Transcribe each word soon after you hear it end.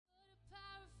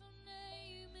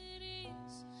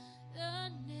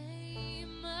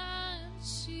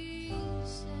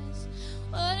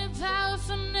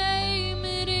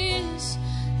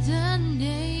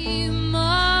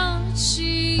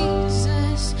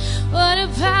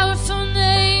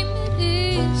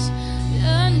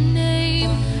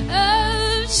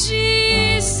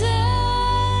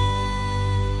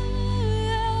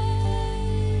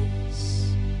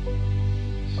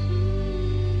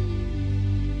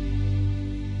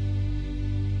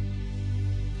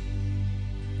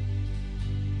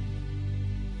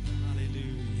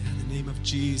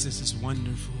Jesus is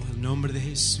wonderful. El nombre de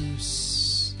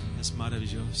Jesús es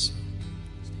maravilloso.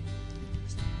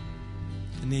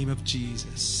 The name of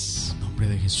Jesus. El nombre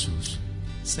de Jesús.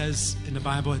 It says in the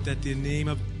Bible that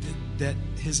that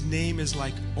his name is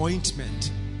like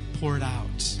ointment poured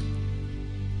out.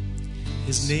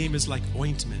 His name is like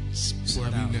ointment Dice la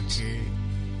poured Biblia out.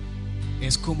 que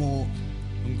es como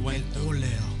el Ungüento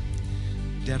óleo.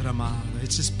 derramado.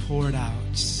 It's just poured out.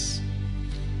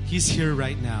 He's here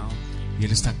right now. Y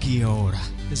Él está aquí ahora.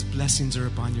 His blessings are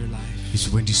upon your life. Y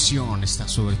su bendición está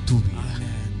sobre tu vida.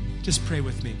 Amen. Just pray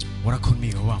with me. Ora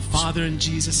conmigo, vamos. Father, in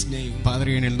Jesus' name,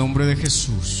 Padre, en el nombre de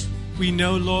Jesús, we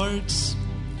know, Lord,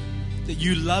 that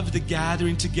you love the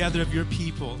gathering together of your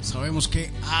people. sabemos que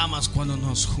amas cuando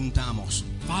nos juntamos.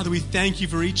 Father, we thank you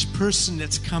for each person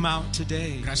that's come out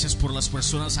today, Gracias por las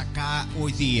personas acá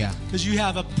hoy día, because you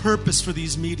have a purpose for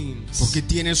these meetings, porque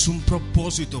tienes un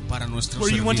propósito para nuestros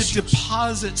where you want to servicios.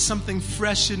 deposit something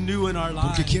fresh and new in our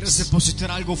Porque quieres lives.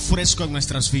 depositar algo fresco en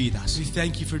nuestras vidas. We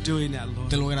thank you for doing that,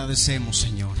 Te Lord. lo agradecemos,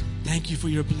 Señor. Thank you for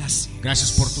your blessing.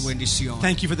 Gracias por tu bendición.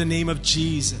 Thank you for the name of Por el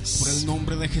Jesus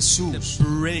nombre de that Jesús,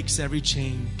 breaks every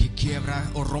chain. que quiebra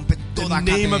o rompe toda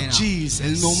The name of cadena. Jesus.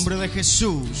 El nombre de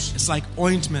Jesús, It's like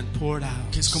ointment poured out.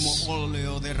 que es como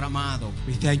óleo derramado.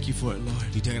 We thank you for it,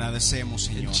 Lord. Y te agradecemos,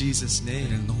 In Señor. Jesus' En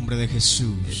name. el nombre de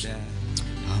Jesús. Amen.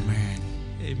 Amén.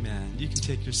 Amen. You can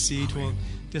take your seat. We'll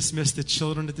dismiss the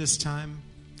children at this time.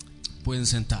 Pueden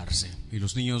sentarse y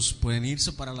los niños pueden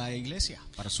irse para la iglesia,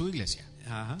 para su iglesia.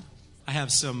 Uh-huh. I have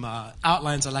some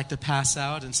outlines I'd like to pass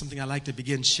out and something I'd like to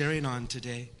begin sharing on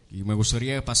today. Y me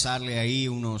gustaría pasarle ahí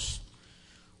unos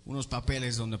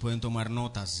papeles donde pueden tomar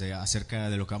notas acerca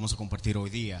de lo que vamos a compartir hoy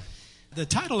día. The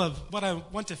title of what I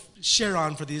want to share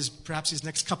on for perhaps these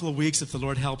next couple of weeks, if the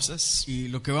Lord helps us, Y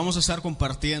lo que vamos a estar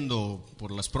compartiendo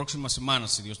por las próximas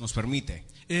semanas, si Dios nos permite,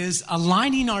 is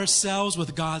aligning ourselves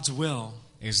with God's will.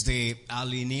 es de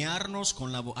alinearnos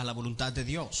a la voluntad de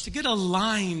Dios. To get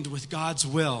aligned with God's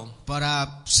will.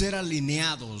 Para ser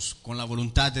alineados con la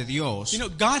voluntad de Dios. You know,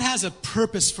 God has a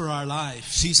purpose for our life.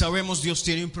 Sí sabemos, Dios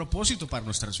tiene un propósito para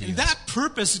nuestras And vidas. that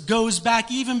purpose goes back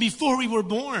even before we were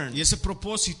born. Y ese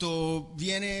propósito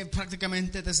viene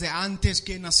prácticamente desde antes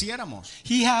que naciéramos.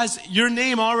 He has your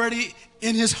name already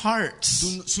in his heart.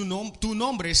 Tu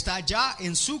nombre está ya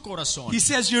en su corazón. He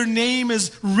says your name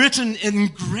is written,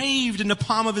 engraved in the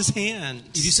palm of his hand.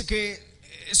 Y dice que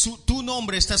tu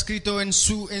nombre está escrito en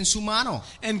su mano.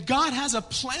 And God has a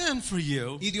plan for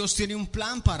you. Y Dios tiene un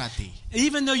plan para ti.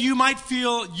 Even though you might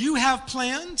feel you have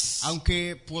plans,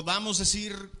 Aunque podamos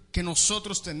decir que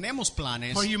nosotros tenemos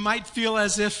planes, or you might feel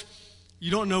as if you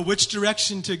don't know which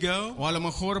direction to go, o a lo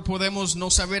mejor podemos no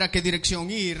saber a qué dirección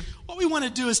ir, what we want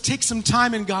to do is take some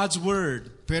time in God's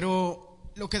Word pero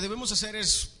lo que debemos hacer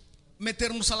es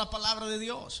meternos a la palabra de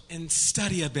Dios, and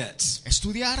study a bit.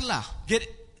 estudiarla Get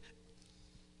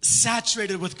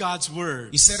saturated with God's Word.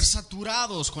 y ser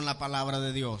saturados con la palabra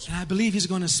de Dios. And I believe He's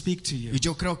going to speak to you. Y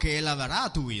yo creo que Él hablará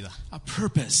a tu vida A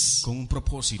purpose con un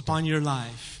propósito upon your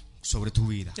life. sobre tu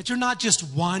vida. That you're not just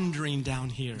wandering down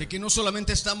here. De que no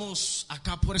solamente estamos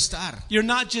acá por estar You're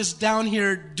not just down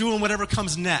here doing whatever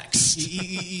comes next.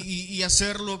 y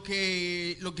hacer lo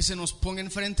que se nos ponga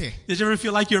enfrente. Did you ever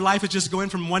feel like your life is just going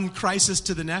from one crisis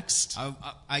to the next?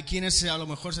 Hay quienes a lo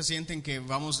mejor se sienten que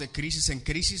vamos de crisis en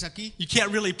crisis aquí, You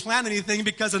can't really plan anything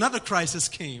because another crisis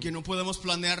came. que no podemos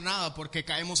planear nada porque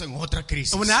caemos en otra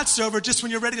crisis. And when that's over, just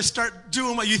when you're ready to start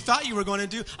doing what you thought you were going to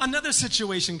do, another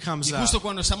situation comes Y up. justo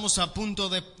cuando estamos a punto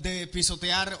de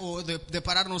pisotear o de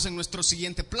pararnos en nuestro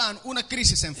siguiente plan, una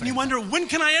crisis se And you enfrenta. wonder, when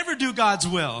can I ever do God's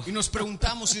will? Y nos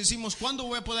preguntamos y decimos, ¿cuándo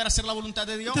voy a poder hacer la voluntad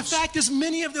de Dios? The fact is,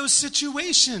 many of those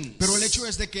situations Pero el hecho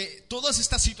es de que todas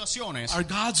estas situaciones are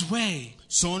God's way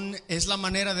es la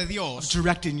manera de of Dios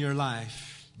directing your life.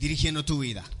 dirigiendo tu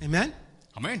vida. Amen?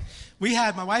 Amén.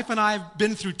 My wife and I have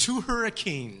been through 2 Mi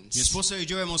hurricanes. esposa y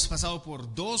yo hemos pasado por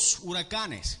 2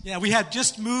 huracanes. Yeah, we had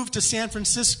just moved to San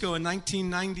Francisco in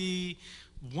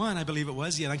 1991, I believe it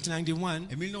was. Yeah, 1991.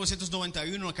 En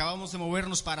 1991 acabamos de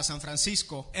movernos para San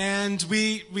Francisco. And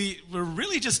we were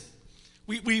really just,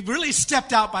 we really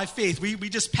stepped out by faith. We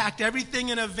just packed everything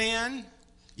in a van.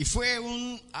 Y fue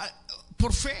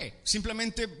por fe.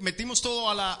 Simplemente metimos todo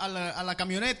a la It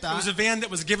camioneta. was a van that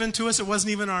was given to us. It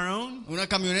wasn't even our own. Una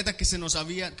camioneta que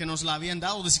nos la habían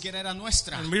dado, ni siquiera era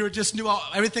nuestra. And we were just knew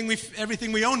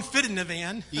everything we owned fit in the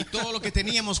van. Y todo lo que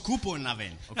teníamos cupo en la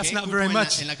van. ¿Okay? That's not Cupo very en la-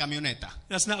 much. en la camioneta.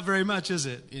 That's not very much, is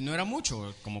it? Y no era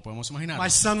mucho, como podemos imaginar. My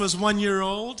son was 1 year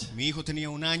old, Mi hijo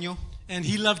tenía 1 año And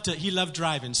he loved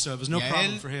driving, so it was no Y a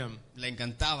problem él for him. le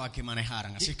encantaba que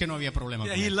manejaran, así que no había problema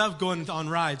Yeah, con he él. loved going on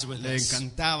rides with Le us.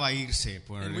 encantaba irse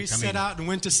por And el we set camino. out and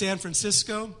went to San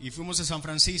Francisco, Y fuimos a San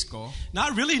Francisco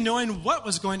not really knowing what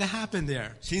was going to happen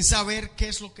there. sin saber qué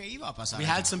es lo que iba a pasar. We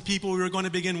allá. had some people we were going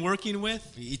to begin working with,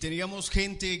 Y teníamos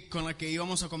gente con la que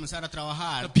íbamos a comenzar a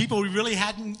trabajar, people we really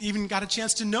hadn't even got a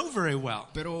chance to know very well.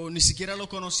 pero ni siquiera lo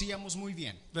conocíamos muy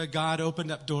bien. But God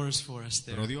opened up doors for us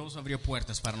there. Pero Dios abrió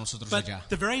puertas para nosotros But allá.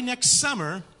 the very next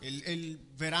summer, El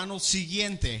verano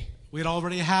siguiente we had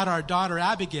already had our daughter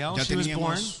Abigail. ya She was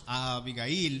born. teníamos a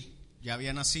Abigail, ya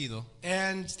había nacido.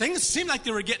 And things seemed like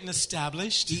they were getting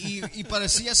established. Y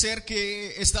parecía ser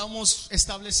que estábamos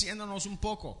estableciéndonos un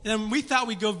poco. And we thought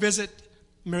we'd go visit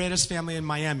Marietta's family in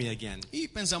Miami again. Y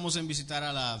pensamos en visitar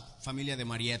a la familia de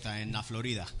Marieta en la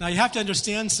Florida. Now you have to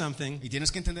understand something. Y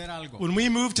tienes que entender algo. When we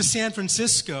moved to San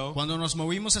Francisco, Cuando nos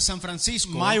movimos a San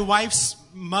Francisco, my wife's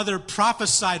mother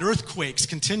prophesied earthquakes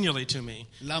continually to me.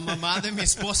 la mamá de mi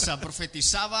esposa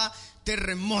profetizaba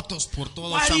terremotos por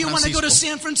todo Why do San you want to go to Francisco.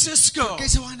 San Francisco? ¿Por qué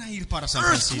se van a ir para San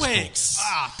Francisco? Earthquakes.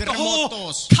 Ah, The whole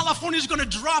terremotos. California is going to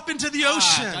drop into the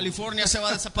ocean. California se va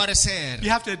a desaparecer.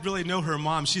 You have to really know her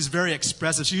mom. She's very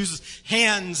expressive. She uses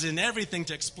hands and everything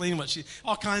to explain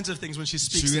all kinds of things when she Si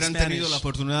speaks in hubieran tenido la Spanish.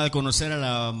 oportunidad de conocer a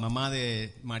la mamá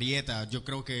de Marieta, yo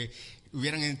creo que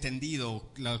hubieran entendido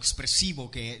la expresiva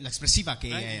que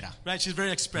ella era. Right, she's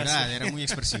very expressive. ¿Verdad? Era muy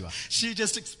expresiva. She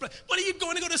just what are you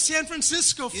going to go to San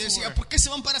Francisco Y decía, for? ¿por qué se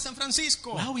van para San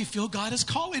Francisco? Well, we feel God is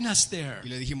calling us there. Y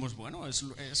le dijimos, bueno, es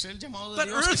el llamado de But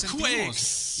Dios que earthquakes.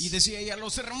 sentimos. Y decía ella,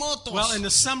 los terremotos. Well, in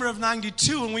the summer of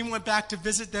 92, when we went back to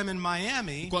visit them in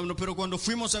Miami, Pero cuando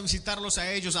fuimos a visitarlos a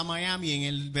ellos a Miami en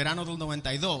el verano del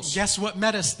 92, guess what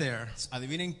met us there?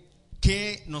 adivinen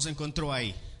qué nos encontró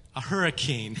ahí. A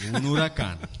hurricane. Un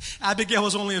huracán. Abigail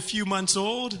was only a few months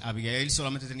old. Abigail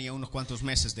solamente tenía unos cuantos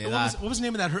meses de What edad. was the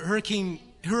name of that hurricane?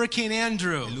 Hurricane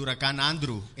Andrew. El huracán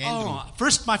Andrew. Oh,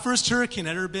 my first hurricane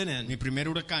I'd ever been Mi in. primer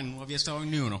huracán, no había estado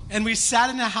en ni uno. And we sat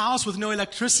in a house with no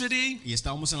electricity. Y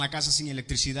estábamos en la casa sin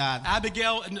electricidad,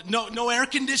 Abigail, no air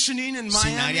conditioning in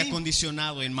sin aire Miami.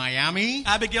 acondicionado en Miami.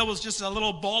 Abigail was just a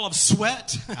little ball of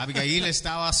sweat. Abigail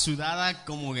estaba sudada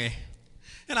como que...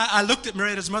 And I looked at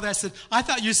Marietta's mother. I said, I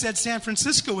thought you said San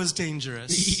Francisco was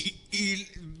dangerous.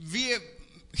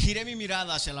 Giré mi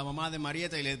mirada hacia la mamá de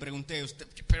Marieta y le pregunté,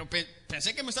 pero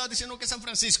pensé que me estaba diciendo que San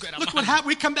Francisco era Look what malo. happened.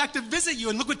 We come back to visit you,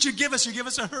 and look what you give us. You give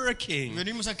us a hurricane.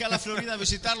 Venimos acá a la Florida a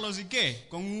visitarlos y ¿qué?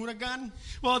 ¿Con un huracán?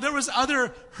 Well, there was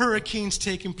other hurricanes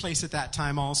taking place at that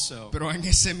time also. Pero en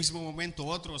ese mismo momento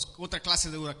otra clase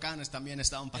de huracanes también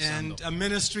estaban pasando. And a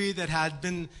ministry that had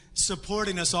been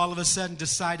supporting us all of a sudden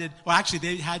decided, well, actually,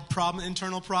 they had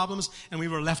internal problems, and we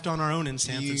were left on our own in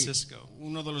San Y Francisco.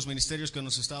 uno de los ministerios que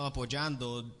nos estaba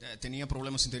apoyando tenía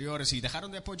problemas interiores y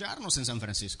dejaron de apoyarnos en San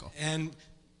Francisco. And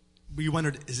we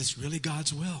wondered, is this really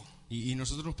God's will? Y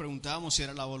nosotros nos preguntábamos si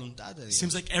era la voluntad de Dios.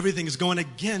 Seems like everything is going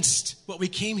against what we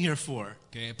came here for.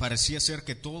 Que parecía ser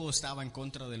que todo estaba en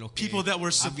contra de lo que People that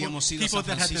habíamos ido a people San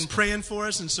that had been Francisco. praying for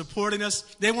us and supporting us,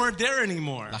 they weren't there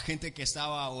anymore. La gente que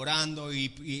estaba orando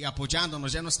y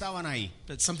apoyándonos ya no estaban ahí.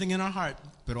 But something in our heart,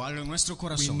 Pero algo en nuestro we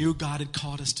corazón knew God had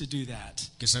called us to do that.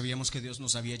 que sabíamos que Dios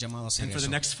nos había llamado a hacer And for eso.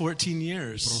 the next 14 Por los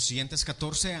years, siguientes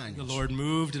 14 the años, Lord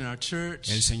moved in our church.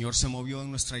 el Señor se movió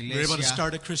en nuestra We were able to iglesia.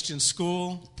 start a Christian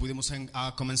school. Pudimos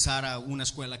a comenzar a una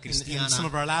escuela In cristiana. some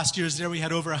of our last years there, we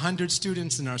had over 100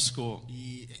 students in our school.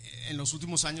 Y en los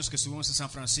últimos años que estuvimos en San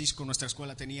Francisco, nuestra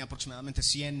escuela tenía aproximadamente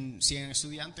 100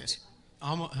 estudiantes.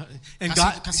 And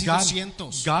Casi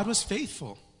 200. God was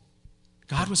faithful.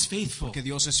 God was faithful. Porque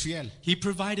Dios es fiel. He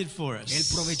provided for us. Él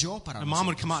proveyó para My mom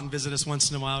would nosotros. come out and visit us once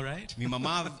in a while, right? Mi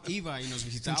mamá iba y nos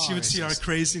And visitaba she a would see our veces.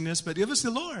 craziness, but it was the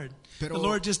Lord. Pero The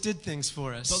Lord just did things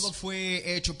for Todo us. fue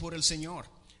hecho por el Señor.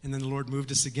 And then the Lord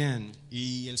moved us again.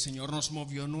 Y el Señor nos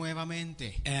movió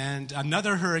nuevamente And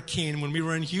another hurricane when we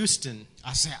were in Houston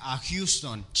a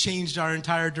Houston. changed our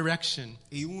entire direction.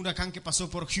 Y un huracán que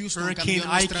pasó por Houston Hurricane cambió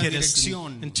Ike nuestra hit us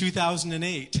dirección. in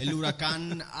 2008. El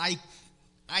huracán Ike.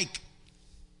 Ike.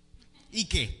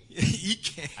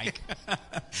 Ike.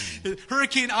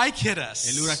 Hurricane Ike hit us.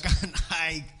 El huracán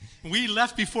Ike We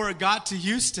left before it got to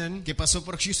Houston. que pasó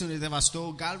por Houston y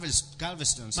devastó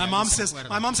Galveston. si My alguien se mom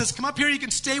acuerda. says, come up here, you can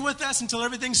stay with us until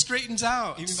everything straightens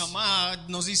out. Y mi mamá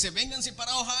nos dice, vénganse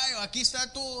para Ohio, aquí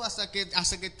está todo hasta que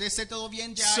esté todo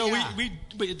bien ya. So allá".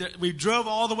 we drove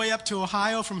all the way up to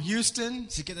Ohio from Houston,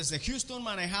 Así que desde Houston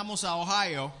manejamos a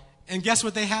Ohio and guess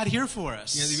what they had here for y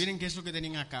us? adivinen qué es lo que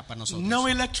tenían acá para nosotros. No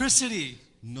electricity.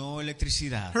 no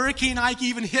electricidad. Hurricane Ike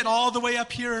even hit all the way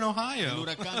up here in El Ohio.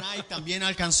 huracán Ike también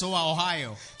alcanzó a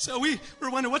Ohio. So we were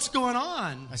wondering what's going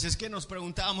on. Así es que nos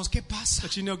preguntábamos qué pasa.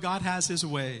 But you know, God has his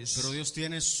Pero ways. Dios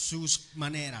tiene sus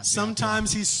maneras. de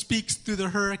Sometimes he speaks through the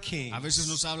hurricane. actuar. A veces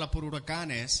nos habla por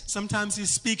huracanes, Sometimes he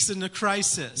speaks in the nos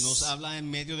crisis. habla en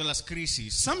medio de las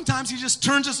crisis, Sometimes he just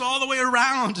turns us all the way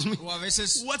around. And o a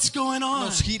veces what's going on?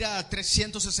 nos gira a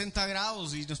 360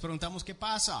 grados y nos preguntamos qué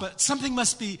pasa. But something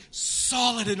must be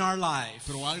solid in our life.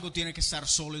 Pero algo tiene que estar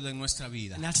sólido en nuestra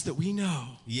vida. And that's that we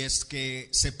know Y es que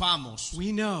sepamos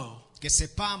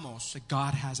that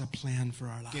God has a plan for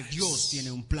our que lives. Dios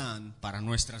tiene un plan para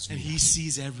nuestras And he vidas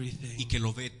sees y everything. que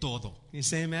lo ve todo. Can you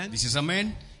say amen? ¿Dices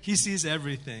amén? He sees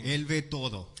everything. Él ve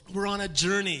todo. We're on a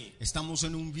journey. Estamos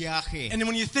en un viaje. And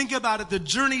when you think about it, the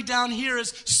journey down here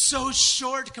is so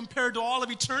short compared to all of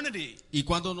eternity. Y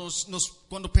cuando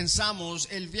cuando pensamos,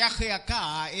 el viaje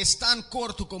acá es tan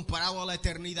corto comparado a la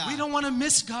eternidad. We don't want to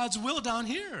miss God's will down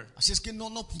here. Así es que no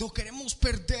queremos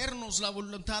perdernos la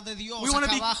voluntad de Dios We want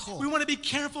acá abajo. to be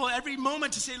careful every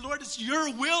moment to say, Lord, it's your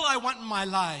will I want in my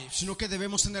life. Sino que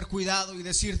debemos tener cuidado y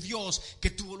decir, Dios, que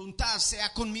tu voluntad sea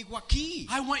conmigo aquí.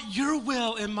 I want your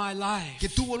will in my life. Que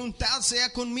tu voluntad sea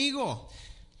conmigo.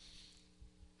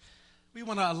 We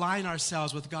want to align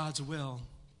ourselves with God's will.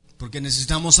 Porque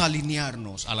necesitamos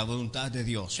alinearnos a la voluntad de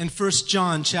Dios. In 1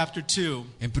 John chapter 2,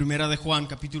 En Primera de Juan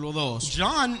capítulo 2,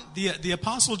 John, the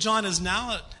apostle John is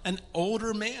now an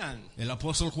older man, el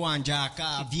apóstol Juan ya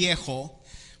acá viejo,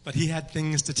 but he had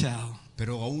things to tell.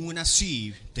 pero aún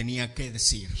así tenía que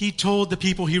decir. He told the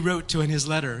people he wrote to in his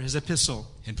letter, his epistle.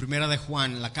 En Primera de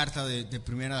Juan, la carta de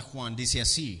Primera de Juan dice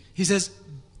así: He says,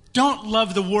 don't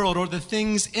love the world or the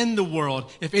things in the world.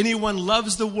 If anyone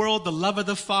loves the world, the love of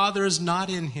the Father is not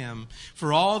in him.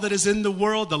 For all that is in the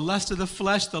world, the lust of the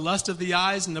flesh, the lust of the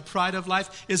eyes, and the pride of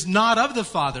life, is not of the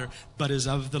Father, but is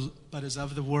of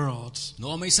the world.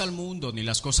 No améis al mundo ni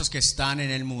las cosas que están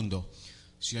en el mundo.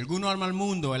 Si alguno ama al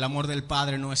mundo, el amor del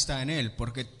Padre no está en él,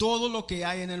 porque todo lo que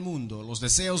hay en el mundo, los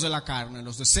deseos de la carne,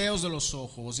 los deseos de los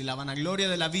ojos y la vanagloria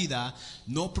de la vida,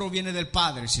 no proviene del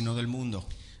Padre, sino del mundo.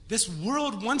 This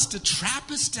world wants to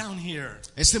trap us down here.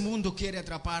 Este mundo quiere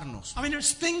atraparnos. I mean,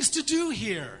 there's things to do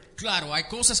here. Claro, hay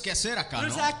cosas que hacer acá,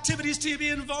 There's ¿no? activities to be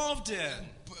involved in.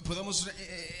 Podemos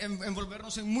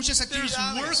envolvernos en muchas There's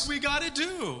work actividades. we got to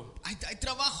do. Hay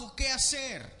trabajo que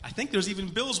hacer. I think there's even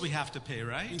bills we have to pay,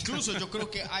 right? Incluso yo creo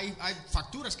que hay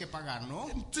facturas que pagar, ¿no?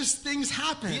 Just things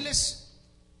happen. Biles,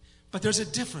 But there's a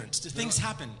difference. Things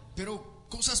happen. pero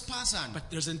cosas pasan. But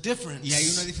there's a difference Y hay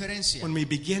una diferencia. when we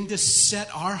begin to set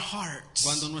our hearts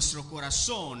Cuando nuestro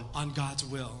corazón on God's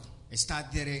will, está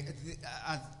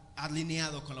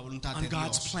alineado con la voluntad on de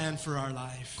God's Dios, plan for our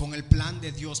life. con el plan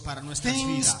de Dios para nuestras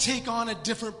Things vidas. take on a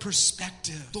different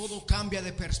perspective. Todo cambia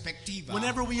de perspectiva.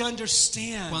 Whenever we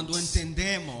understand Cuando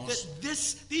entendemos that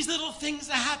these little things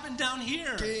that happen down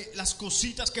here, que las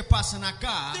cositas que pasan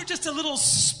acá they're just a little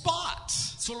spot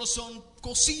solo son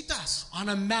cositas on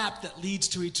a map that leads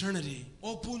to eternity.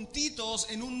 o puntitos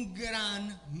en un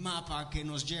gran mapa que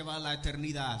nos lleva a la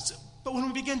eternidad. But when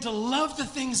we begin to love the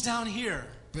things down here,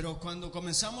 Pero cuando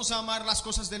comenzamos a amar las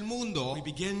cosas del mundo, we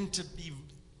begin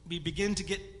to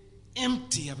get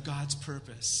empty of God's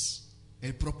purpose.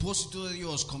 el propósito de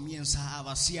Dios comienza a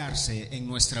vaciarse en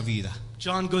nuestra vida.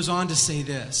 John goes on to say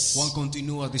this. Juan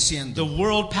continúa The diciendo,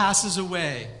 world passes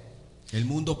away el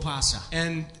mundo pasa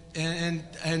and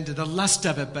the lust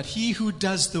of it, but he who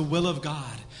does the will of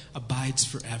God abides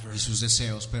forever. y sus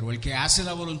deseos, pero el que hace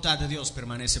la voluntad de Dios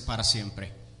permanece para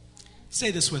siempre.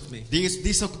 Say this with me. Di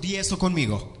esto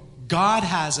conmigo. God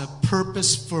has a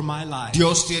purpose for my life.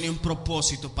 Dios tiene un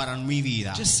propósito para mi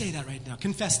vida. Just say that right now.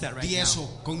 Confess that right Di now.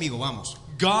 eso conmigo, vamos.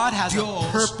 God has a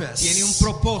Dios purpose tiene un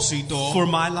propósito for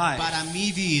my life. para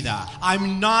mi vida.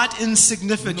 I'm not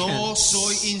insignificant. No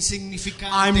soy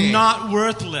insignificante. I'm not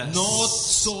worthless. No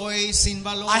soy sin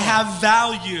valor. I have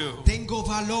value Tengo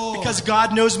valor. because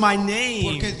God knows my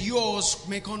name. Porque Dios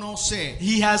me conoce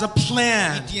He has a y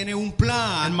plan, tiene un and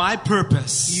plan my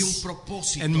purpose y un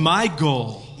propósito. and my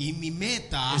goal Y mi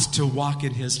meta is to walk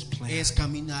in His plan. es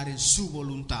caminar en su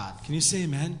voluntad. Can you say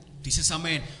amen? Dices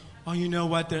amén. Oh, you know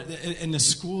what? In the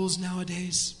schools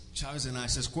nowadays, Sabes, en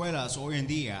las escuelas hoy en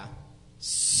día,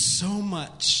 so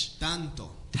much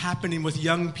tanto happening with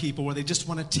young people where they just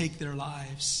want to take their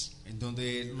lives. en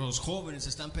donde los jóvenes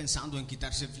están pensando en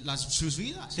quitarse sus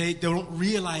vidas. They don't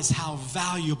realize how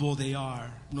valuable they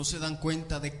are. No se dan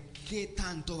cuenta de qué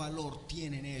tanto valor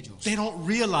tienen ellos. They don't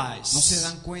realize No se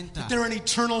dan cuenta that they're an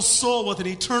eternal soul with an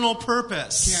eternal que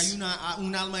purpose. hay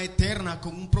un alma eterna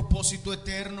con un propósito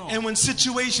eterno. And when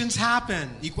situations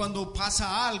happen, Y cuando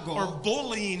pasa algo or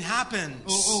bullying happens,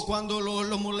 o cuando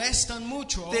lo molestan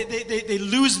mucho, they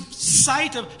lose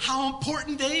sight of how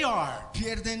important they are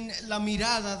pierden la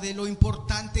mirada de lo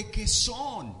importante que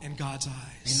son in God's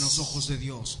en los eyes. ojos de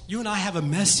Dios. You and I have a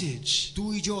message.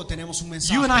 Tú y yo tenemos un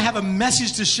mensaje. You and I have a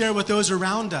message to share with those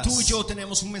around Tú y us. yo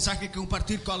tenemos un mensaje que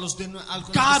compartir con los que están a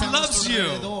God nuestro loves you.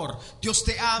 alrededor. Dios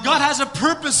te ama. God has a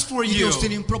purpose for Y you. Dios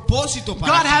tiene un propósito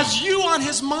para God ti. has you on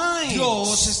His mind.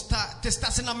 Te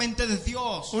estás en la mente de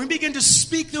Dios. When we begin to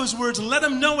speak those words, let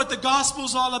them know what the gospel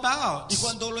is all about. Y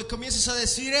cuando le comiences a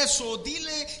decir eso,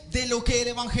 dile de lo que el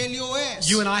evangelio es.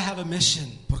 You and I have a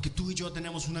mission. Porque tú y yo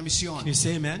tenemos una misión. Can you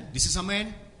say amen? ¿Dices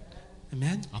amén?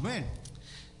 Amen. Amén.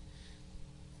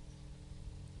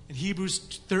 In Hebrews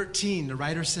 13, the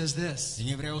writer says this. En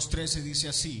Hebreos 13 dice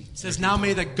así. It says, now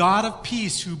may the God of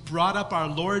peace, who brought up our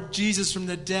Lord Jesus from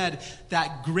the dead,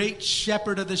 that great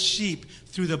shepherd of the sheep,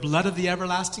 through the blood of the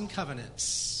everlasting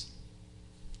covenants.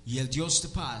 Y el Dios de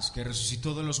paz, que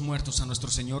resucitó de los muertos a nuestro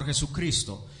Señor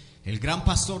Jesucristo, el gran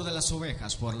pastor de las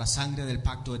ovejas, por la sangre del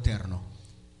pacto eterno.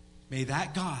 May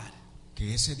that God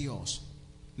Que ese Dios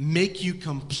make you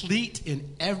complete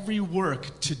in every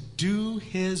work to do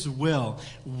His will,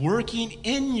 working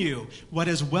in you what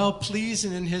is well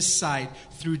pleasing in His sight,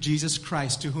 through Jesus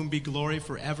Christ, to whom be glory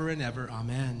forever and ever.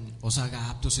 Amen. os haga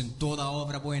aptos en toda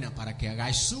obra buena para que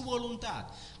hagáis su voluntad,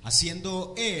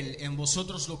 haciendo Él en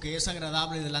vosotros lo que es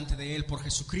agradable delante de Él por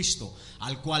Jesucristo,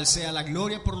 al cual sea la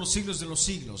gloria por los siglos de los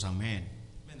siglos. Amén.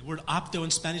 The word apto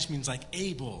in Spanish means like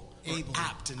able, or Able.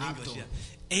 apt in English. Apto. Yeah.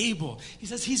 Able. He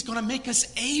says He's going to make us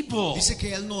able Dice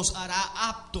que Él nos hará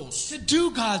aptos to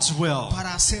do God's will.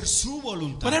 para hacer su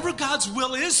voluntad. Whatever God's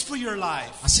will is for your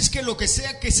life, Así es que lo que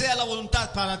sea la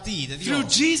voluntad para ti de through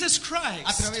Dios, Jesus a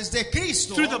Christ, través de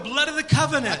Cristo, through the blood of the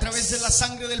covenant, a través de la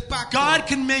sangre del pacto, God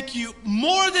can make you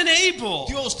more than able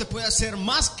Dios te puede hacer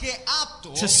más que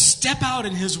apto to step out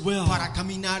in His will. para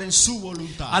caminar en su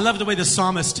voluntad. I love the way the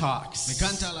psalmist Me talks.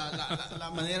 encanta la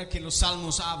manera que los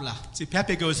salmos habla. See,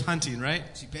 Pepe goes hunting, right?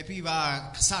 Si Pepe va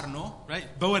a cazar, ¿no? Right?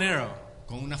 Bow and arrow,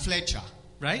 Con una flecha,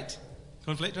 right?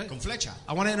 Right? con flecha.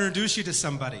 I want to introduce you to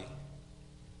somebody.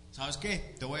 ¿Sabes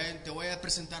qué? Te voy a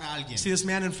presentar a alguien. See this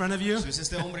man in front of you? Si es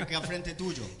este hombre que al frente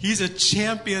tuyo. He's a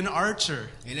champion archer.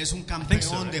 Él es un think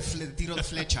so, campeón right? de tiro de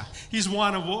flecha. He's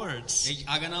won awards. Él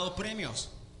ha ganado premios.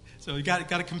 So you got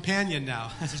a companion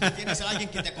now. Así que tienes a alguien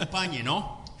que te acompañe,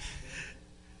 ¿no?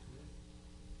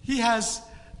 He has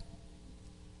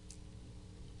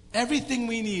everything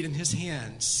we need in His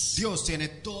hands Dios tiene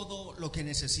todo lo que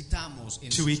necesitamos en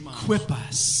to sus manos equip y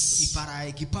us para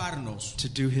equiparnos to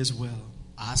do His will.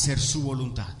 a hacer su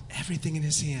voluntad. Everything in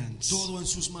His hands Todo en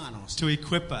sus manos to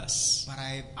equip us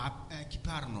para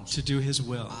equiparnos to do His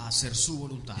will. a hacer su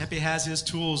voluntad. Pepe has his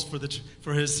tools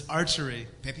for his archery.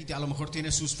 Pepe a lo mejor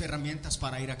tiene sus herramientas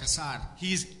para ir a cazar.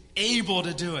 He's able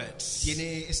to do it.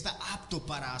 Está apto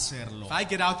para hacerlo. If I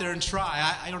get out there and try,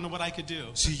 I don't know what I could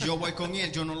do. Si yo voy con él,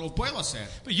 yo no lo puedo hacer.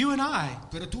 But you and I,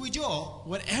 Pero tú y yo,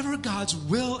 whatever God's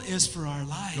will is for our lo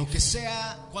life, que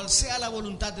sea, cual sea la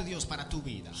voluntad de Dios para tu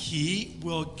vida, He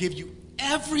will give you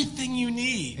everything you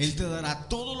need Él te dará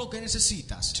todo lo que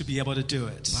necesitas to be able to do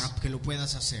it. para que lo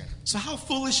puedas hacer. So how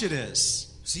foolish it is.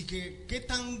 Así que qué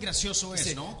tan gracioso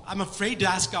Say, es, ¿no? I'm afraid to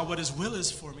ask God what His will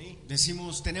is for me.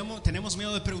 Decimos, tenemos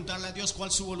miedo de preguntarle a Dios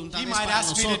cuál su voluntad He es might para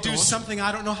ask me to do nosotros. something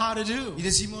I don't know how to do. Y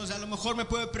decimos, a lo mejor me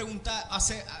puede preguntar,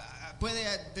 puede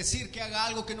decir que haga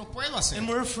algo que no puedo hacer. And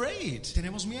we're afraid.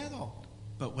 Tenemos miedo.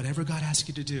 But whatever God asks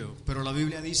you to do, Pero la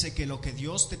Biblia dice que lo que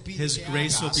Dios te pide His que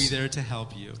grace will be hagas, there to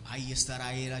help you. ahí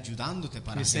estará Él ayudándote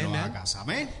para You que say lo amen? hagas.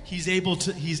 Amén. He's able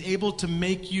to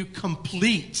make you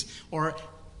complete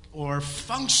or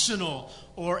functional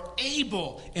or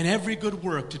able in every good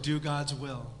work to do God's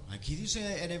will. Aquí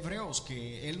dice en Hebreos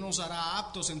que Él nos hará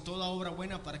aptos en toda obra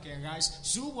buena para que hagáis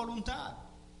su voluntad.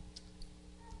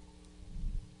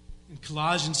 In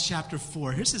Colossians chapter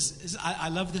 4, I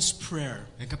love this prayer.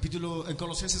 En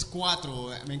Colosenses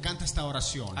 4, me encanta esta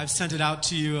oración. I've sent it out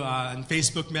to you on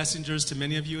Facebook messengers to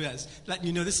many of you, as letting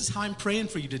you know this is how I'm praying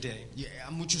for you today. Y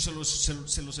a muchos se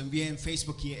los envié en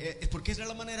Facebook porque era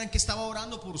la manera en que estaba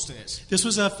orando por ustedes. This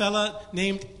was a fella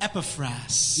named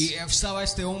Epaphras. Y estaba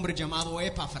este hombre llamado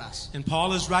Epafras. And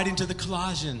Paul is writing to the Y le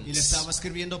Colossians. estaba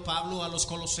escribiendo Pablo a los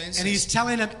colosenses. And he's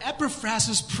telling them, Epaphras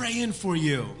is praying for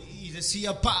you. Y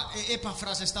decía,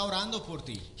 Epafras está orando por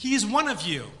ti. He is one of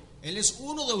you. Él es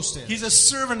uno de ustedes. He's a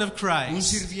servant of Un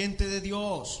Christ. sirviente de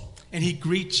Dios. And he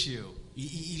greets you.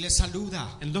 Y le saluda.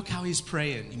 And look how he's Y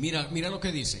praying. mira lo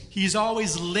que dice. He's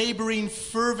always laboring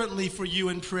fervently for you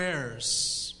in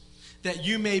prayers, that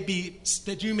you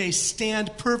may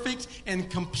stand perfect and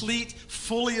complete,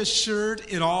 fully assured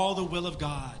in all the will of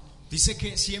God. Dice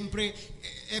que siempre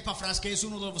Epafras, que es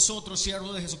uno de vosotros,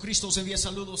 siervo de Jesucristo, os envía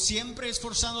saludos, siempre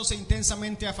esforzándose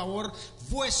intensamente a favor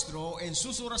vuestro en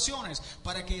sus oraciones,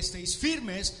 para que estéis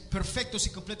firmes, perfectos y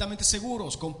completamente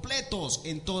seguros, completos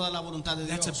en toda la voluntad de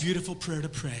That's a Dios. beautiful prayer to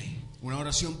pray. Una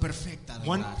oración perfecta de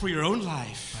One orar for your own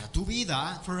life, para tu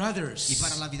vida for y others.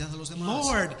 para la vida de los demás.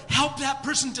 Lord, help that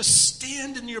person to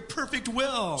stand in your perfect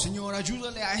will. Señor,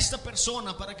 ayúdale a esta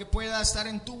persona para que pueda estar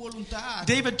en tu voluntad.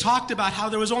 David talked about how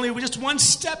there was only just one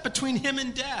step between him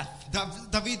and death.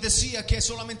 David decía que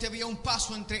solamente había un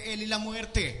paso entre él y la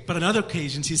muerte. But on other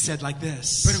occasions he said like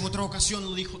this: Pero en otra ocasión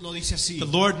lo dice así. the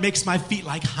Lord makes my feet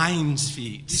like hinds'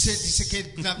 feet. Dice que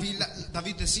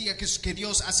David decía que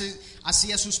Dios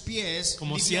hacía sus pies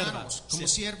Como livianos, siervas. como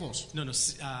siervos. No,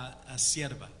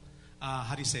 sierva.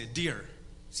 How do you say it? Deer.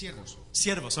 Siervos.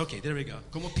 Siervos. Okay, there we go.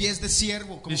 Como pies de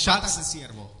siervo, como These patas shots- de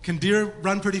siervo. Can deer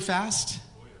run pretty fast?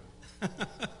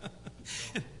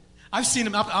 I've seen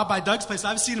them out by Doug's place.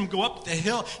 I've seen them go up the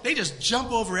hill. They just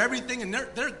jump over everything, and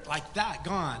they're like that,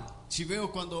 gone. Si veo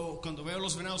cuando veo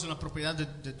los venados en la propiedad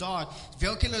de Doug,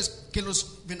 veo que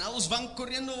los venados van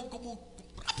corriendo como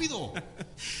rápido.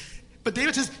 But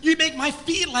David says, "You make my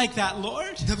feet like that,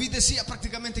 Lord." David decía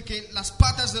prácticamente que las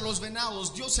patas de los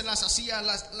venados Dios se las hacía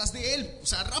las de él, o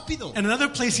sea, rápido. And another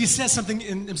place he says something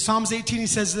in Psalms 18. He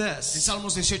says En this: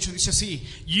 Salmos 18 dice así.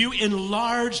 "You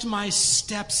enlarged my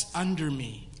steps under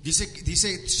me."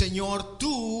 Dice, Señor,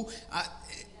 tú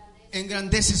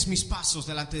engrandeces mis pasos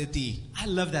delante de ti. I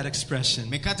love that expression.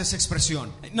 Me encanta esa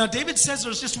expresión. Now David says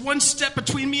there's just one step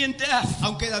between me and death.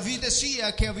 Aunque David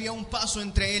decía que había un paso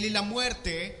entre él y la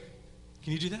muerte,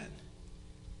 Can you do that?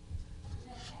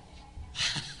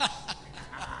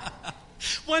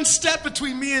 One step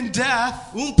between me and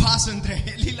death. un paso entre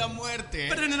él y la muerte.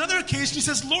 But in another occasion, he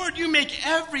says, Lord, you make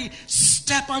every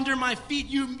step under my feet,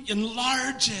 you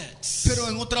enlarge it. Pero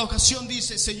en otra ocasión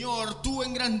dice, Señor, tú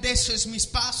engrandeces mis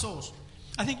pasos.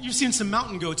 I think you've seen some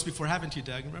mountain goats before, haven't you,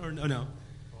 Doug? Or no?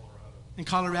 In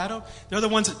Colorado? They're the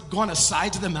ones that go on the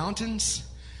sides of the mountains.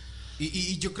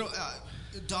 Y yo creo,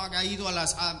 Doug ha ido a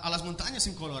las montañas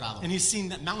en Colorado. And he's seen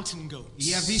that mountain goats.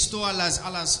 Y ha visto a las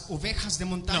ovejas de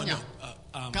montaña.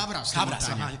 Cabras de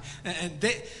montaña.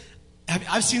 And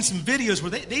I've seen some videos where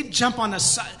they jump on the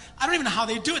side. I don't even know how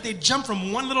they do it. They jump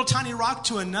from one little tiny rock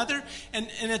to another, and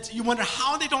you wonder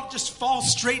how they don't just fall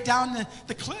straight down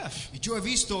the cliff. Y yo he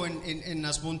visto en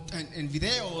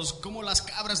videos cómo las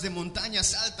cabras de montaña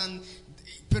saltan,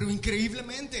 pero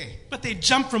increíblemente. But they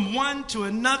jump from one to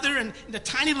another, and the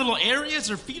tiny little areas,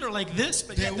 their feet are like this,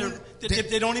 but yet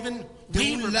they don't even De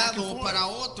waver un back and lado forth. para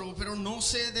otro, pero no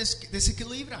se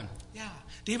desequilibran. Yeah.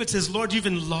 David says, Lord, you've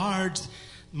enlarged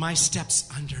my steps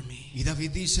under me. Y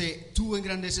David dice, tú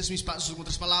engrandeces mis pasos, en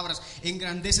otras palabras,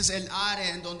 engrandeces el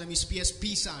área en donde mis pies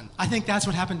pisan. I think that's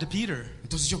what happened to Peter.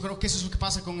 Entonces yo creo que eso es lo que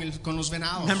pasa con los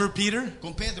venados. Remember Peter?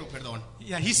 Con Pedro, perdón.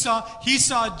 Yeah, he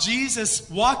saw Jesus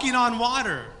walking on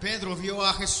water. Pedro vio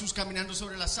a Jesús caminando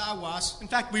sobre las aguas. In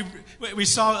fact, we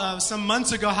saw some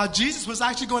months ago how Jesus was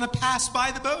actually going to pass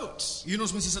by the boats. Y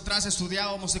unos meses atrás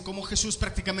estudiábamos de cómo Jesús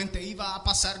prácticamente iba a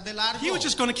pasar de largo. He was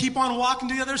just going to keep on walking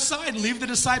to the other side and leave the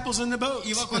disciples in the boat.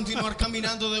 Iba a continuar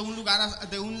caminando de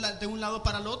un lado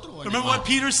para el otro. Remember what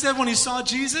Peter said when he saw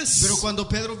Jesus? Pero cuando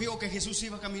Pedro vio que Jesús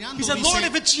iba caminando, He said, dice, Lord,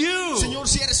 if it's you, Señor,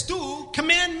 si eres tú,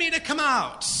 command me to come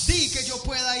out. di que yo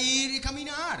pueda ir y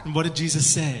caminar. And what did Jesus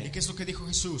 ¿Y say? qué es lo que dijo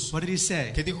Jesús? What did he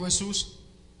say? ¿Qué dijo Jesús?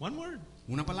 One word.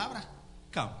 Una palabra.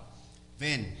 Come.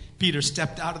 Ven. Peter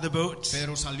stepped out of the boat,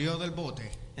 Pedro salió del bote.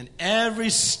 and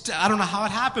I don't know how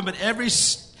it happened, but every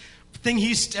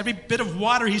bit of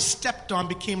water he stepped on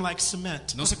became like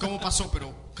cement. No sé cómo pasó,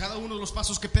 pero cada uno de los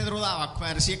pasos que Pedro daba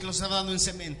parecía que los estaba dando en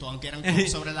cemento, aunque eran como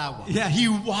sobre el agua. Yeah, he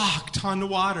walked on the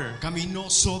water. Caminó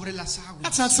sobre las aguas.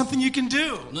 That's not something you can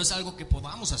do. No es algo que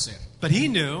podamos hacer. But he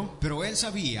knew, Pero él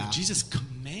sabía Jesus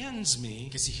commands me,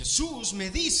 que si Jesús me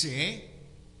dice,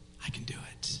 I can do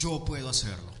it. yo puedo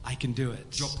hacerlo. I can do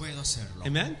it. Yo puedo hacerlo.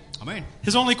 Amen? Amén.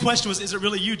 His only question was, is it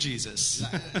really you, Jesus?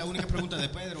 La única pregunta de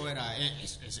Pedro era,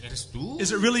 ¿eres tú?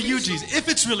 Is it really you, Cristo? Jesus? If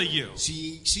it's really you,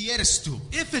 Si eres tú,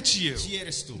 if it's you, si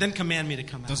eres tú, then command me to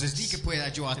come out. entonces di que pueda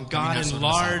yo And God caminar sobre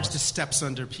las enlarged the aguas. steps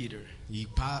under Peter Y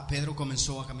Pedro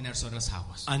comenzó a caminar sobre las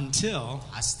aguas until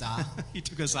hasta he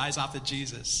took his eyes off of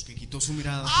Jesus. que quitó su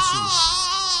mirada a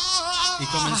Jesús. y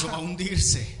comenzó a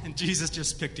hundirse. And Jesus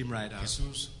just picked him right up.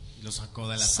 Jesús lo sacó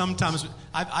de la Sometimes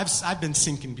I've been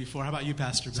sinking before. How about you,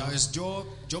 Pastor Bill? Sabes, yo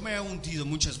me he hundido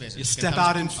muchas veces. You ¿Qué step tal,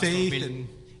 out in Pastor faith Bill? and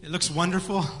it looks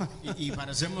wonderful, y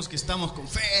parecemos que estamos con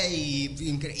fe y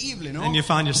increíble, ¿no? and you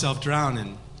find yourself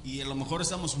drowning. Y a lo mejor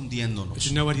estamos But hundiéndonos.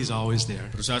 you know what? He's always there.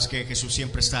 Pero sabes que Jesús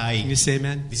siempre está Can you ahí. say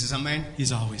amen? ¿Dices amén?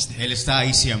 He's always there. Él está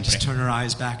ahí siempre. Just turn our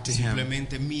eyes back to him.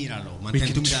 Simplemente míralo, mantén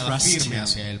can tu mirada trust firme him.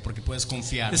 hacia Él, porque puedes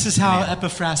confiar. This is en how Él.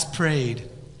 Epaphras prayed.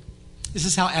 This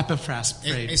is how Epaphras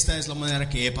prayed. Esta es la manera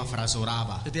que Epafras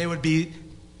oraba. That they would be,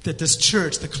 that this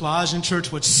church, the Colossian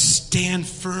church, would stand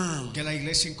firm Que la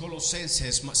iglesia en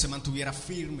Colosenses se mantuviera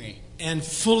firme and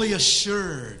fully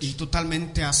assured y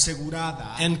totalmente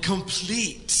asegurada, and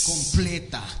complete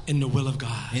completa in the will of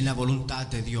God. en la voluntad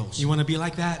de Dios. You want to be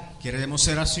like that? Queremos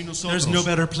ser así nosotros, There's no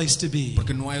better place to be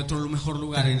porque no hay otro mejor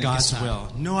lugar than en in el que God's estar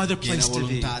will. No other que en la place to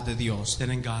be voluntad de Dios. than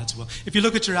in God's will. If you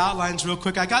look at your outlines real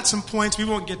quick, I got some points. We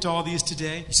won't get to all these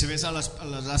today. Y si ves a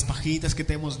las pajitas que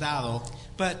te hemos dado,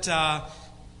 But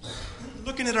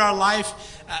looking at our life,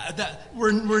 that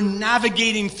we're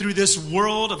navigating through this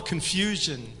world of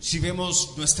confusion. si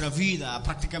vemos nuestra vida,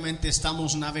 prácticamente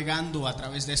estamos navegando a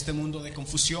través de este mundo de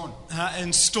confusión.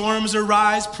 And storms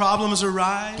arise, problems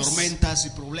arise. Tormentas y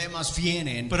problemas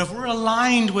vienen, But if we're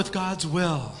aligned with God's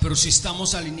will, pero si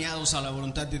estamos alineados a la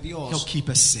voluntad de He'll Dios, keep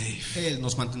us safe. Él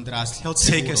nos mantendrá He'll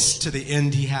take us seguros. to the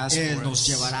end He has Él for nos us.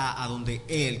 llevará a donde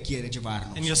Él quiere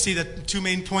llevarnos. And you'll see the two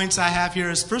main points I have here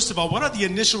is, first of all, what are the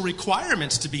initial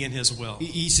requirements to be in His will?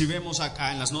 Y si vemos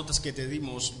acá en las notas que te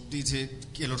dimos, dice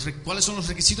que ¿cuáles son los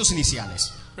requisitos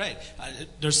iniciales? Right.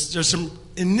 There's some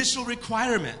initial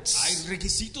requirements. Hay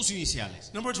requisitos iniciales.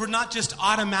 In other words, we're not just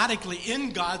automatically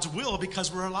in God's will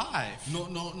because we're alive.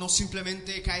 No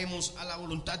simplemente caemos a la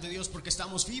voluntad de Dios porque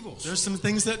estamos vivos, There's some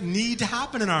things that need to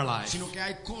happen in our life. sino que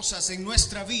hay cosas en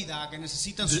nuestra vida que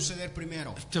necesitan suceder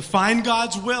primero. To find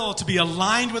God's will, to be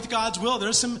aligned with God's will,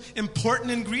 there's some important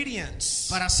ingredients.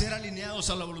 Para ser alineados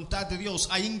a la voluntad de Dios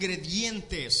hay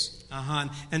ingredientes.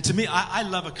 And to me, I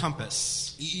love a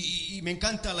compass. Y me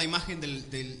encanta la imagen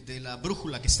de la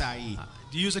brújula que está ahí.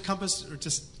 Do you use a compass or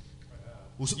just...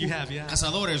 You have, yeah.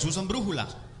 Cazadores usan brújula.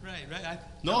 Right.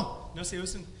 No. No se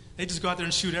usan. They just go out there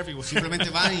and shoot everywhere. Simplemente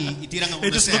van y tiran a They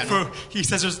donde just look sea, ¿no? for. He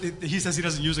says he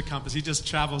doesn't use a compass. He just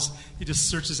travels. He just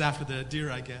searches after the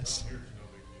deer, I guess.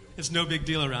 It's no big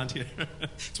deal around here.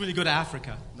 It's when you go to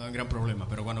Africa, No hay un gran problema,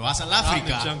 pero cuando vas al in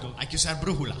the África jungle. hay que usar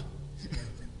brújula.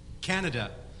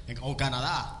 Canada, O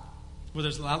Canadá, where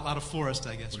there's a lot of forest,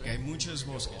 I guess. porque Right? hay muchos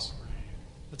bosques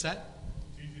What's that?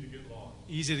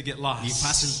 Easy to get lost. y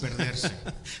fácil perderse.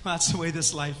 Well, that's the way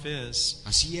this life is.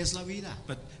 Así es la vida.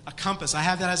 But a compass, I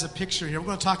have that as a picture here. We're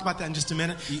going to talk about that in just a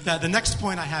minute. The next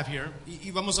point I have here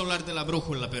Y vamos a hablar de la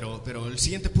brújula, pero el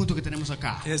siguiente punto que tenemos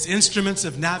acá is instruments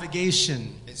of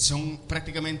navigation. son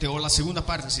prácticamente, o la segunda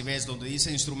parte, si ves, donde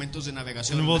dice instrumentos de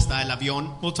navegación, And donde está el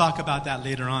avión. We'll talk about that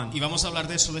later on. Y vamos a hablar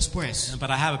de eso después.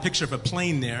 But I have a picture of a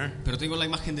plane there. Pero tengo la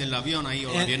imagen del avión ahí, o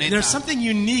la And avioneta. there's something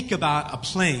unique about a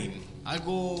plane.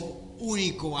 Algo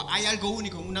único, hay algo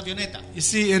único en una avioneta. You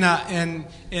see, in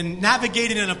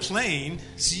navigating in a plane,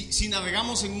 Si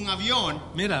navegamos en un avión,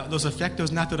 mira, los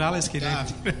efectos naturales que sound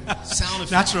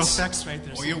effects. natural effects right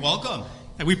there. Oh, you're welcome.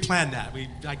 And we planned that.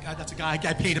 That's a guy.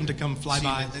 I paid him to come fly Sí,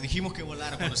 by. le dijimos que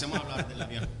volara cuando hacemos hablar del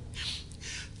avión.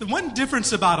 The one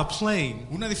difference about a plane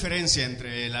Una diferencia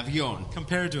entre el avión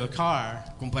compared to a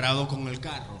car comparado con el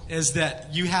carro is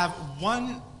that you have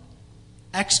one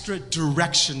extra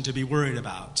direction to be worried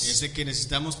about. es de que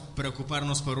necesitamos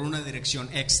preocuparnos por una dirección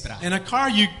extra. In a car,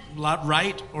 you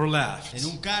right or left. En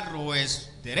un carro es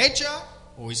derecha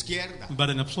o izquierda, But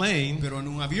in a plane, pero en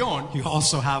un avión you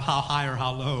also have how high or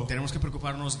how low. tenemos que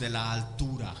preocuparnos de la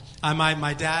altura.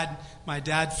 My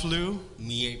dad flew.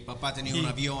 Mi papá tenía un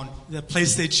avión. The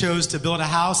place they chose to build a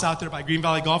house out there by Green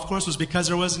Valley Golf Course was because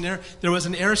there was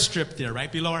an airstrip there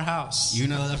right below our house. Y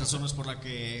una de las razones por la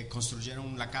que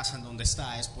construyeron la casa en donde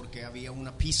está es porque había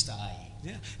una pista ahí.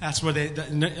 Yeah, that's where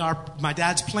my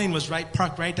dad's plane was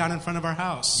parked right down in front of our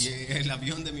house. Y el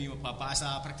avión de mi papá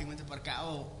estaba prácticamente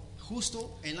parcado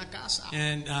justo en la casa.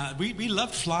 And we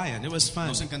loved flying. It was fun.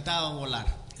 Nos encantaba volar.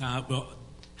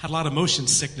 Had a lot of motion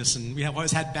sickness, and we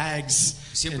always had bags.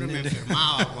 Siempre me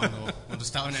enfermaba cuando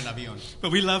estaba en el avión.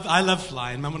 But I loved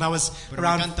flying. When I was Pero me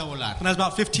encanta volar. when I was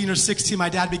about 15 or 16, my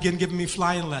dad began giving me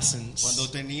flying lessons. Cuando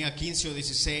tenía 15 o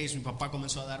 16, mi papá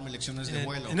comenzó a darme lecciones de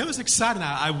vuelo. And it was exciting.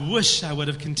 I wish I would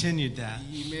have continued that.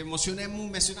 Y me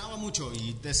emocionaba mucho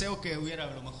y deseo que hubiera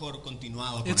a lo mejor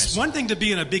continuado con It's eso. one thing to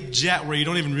be in a big jet where you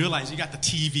don't even realize you got the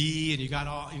TV and you got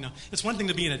all, It's one thing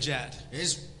to be in a jet.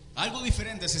 Es Algo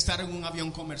diferente es estar en un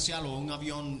avión comercial o un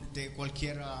avión de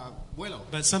cualquier vuelo.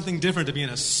 But something different to be in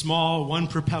a small one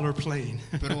propeller plane.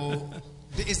 Pero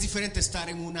es diferente estar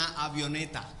en una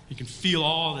avioneta. You can feel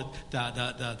all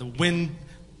the wind.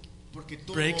 Porque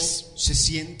todo Breaks. se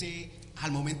siente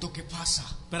al momento que pasa.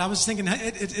 But I was thinking,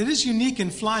 it is unique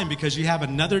in flying because you have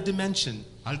another dimension.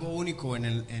 Algo único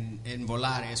en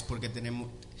volar es porque tenemos...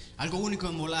 Algo único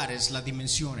en volar es las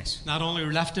dimensiones. Not only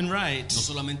left and right, No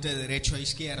solamente de derecho a but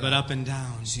izquierda, up and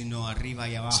down. sino arriba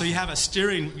y abajo. So you have a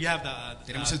steering, you have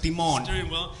the Tenemos el timón.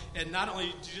 steering wheel, and not only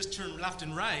do you just turn left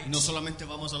and right, Y no solamente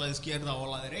vamos a la izquierda o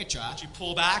a la derecha, but you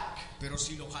pull back, pero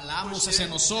si lo jalamos Push hacia it.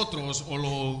 nosotros o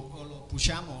lo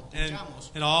pushamos, and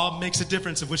it all makes a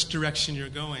difference of which direction you're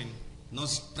going.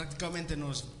 prácticamente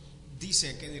nos dice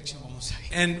en qué dirección vamos a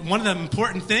ir. And one of the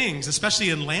important things,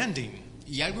 especially in landing,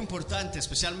 Y algo importante,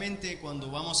 especialmente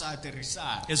cuando vamos a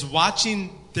aterrizar, is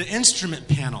watching the instrument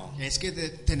panel. es que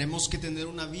tenemos que tener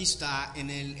una vista en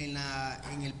el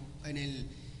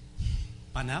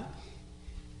Panel?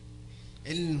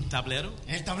 en Tablero?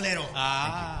 el tablero.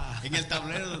 Ah. En el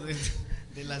tablero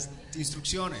de las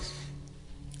instrucciones.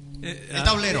 El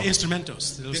tablero.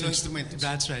 Instrumentos. De los instrumentos.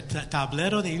 That's right.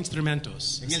 Tablero de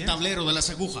instrumentos. En el tablero de las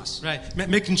agujas. Right.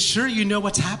 Making sure you know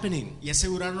what's happening. Y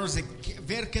asegurarnos de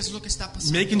ver qué es lo que está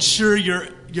pasando. Making sure your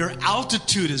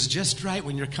altitude is just right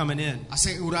when you're coming in.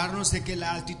 Asegurarnos de que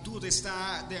la altitud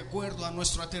está de acuerdo a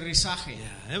nuestro aterrizaje.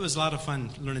 Yeah, it was a lot of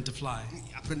fun learning to fly.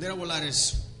 Aprender a volar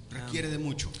requiere de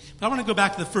mucho. But I want to go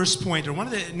back to the first point, or one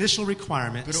of the initial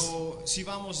requirements. Pero si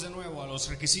vamos de nuevo a los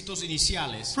requisitos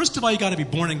iniciales, First of all, you got to be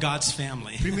born in God's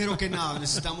family. primero que nada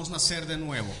necesitamos nacer de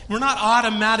nuevo. We're not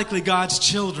automatically God's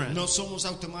children. No somos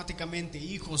automáticamente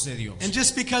hijos de Dios. And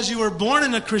just because you were born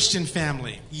in a Christian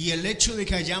family Y el hecho de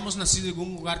que hayamos nacido en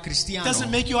un lugar cristiano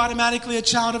doesn't make you automatically a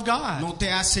child of God. no te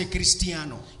hace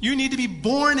cristiano, You need to be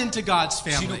born into God's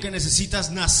sino que family.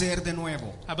 necesitas nacer de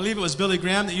nuevo. I believe it was Billy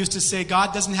Graham that used to say,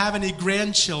 God doesn't have any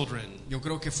grandchildren. Yo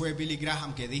creo que fue Billy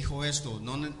Graham que dijo esto.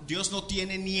 Dios no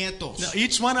tiene nietos. No,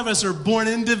 each one of us are born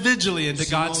individually into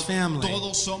sino God's family.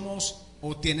 todos somos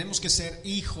o tenemos que ser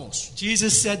hijos.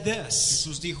 Jesus said this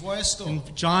Jesús dijo esto in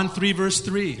John 3, verse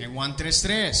 3. en Juan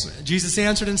 3:3. Jesus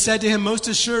answered and said to him, Most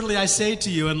assuredly I say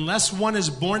to you, unless one is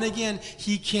born again,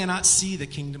 he cannot see the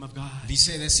kingdom of God.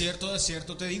 Dice, de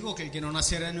cierto te digo que el que no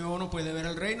naciera de nuevo no puede ver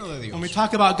el reino de Dios. When we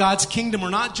talk about God's kingdom, we're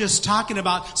not just talking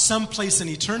about some place in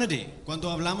eternity.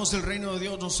 Cuando hablamos del reino de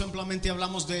Dios, no simplemente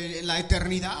hablamos de la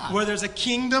eternidad. Where there's a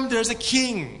kingdom, there's a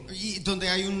king. Y donde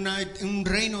hay un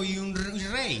reino y un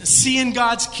rey. See in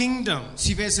God's kingdom.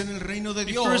 Si ves en el reino de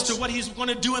Refers to Dios, what he's going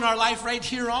to do in our life right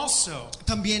here also.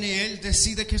 también Él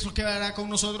decide qué es lo que hará con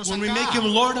nosotros When we acá. make him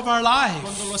Lord of our life.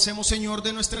 Cuando lo hacemos Señor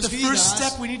de nuestras The first vidas,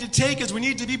 step we need to take is we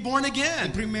need to be born el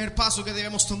again. primer paso que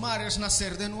debemos tomar es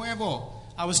nacer de nuevo.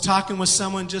 I was talking with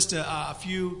someone just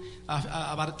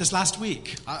about it this last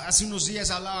week. Hace unos días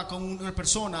hablaba con una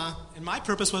persona And my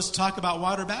purpose was to talk about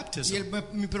water y baptism.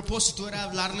 mi propósito era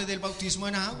hablarle del bautismo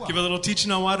en agua. Give a little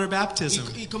teaching on water baptism.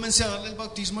 Y comencé a darle el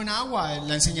bautismo en agua,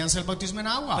 la enseñanza del bautismo en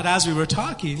But agua. as we were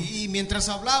talking, Y mientras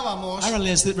hablábamos, I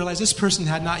realized this person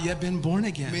had not yet been born me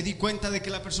again. di cuenta de que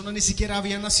la persona ni siquiera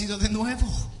había nacido de nuevo.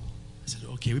 I said,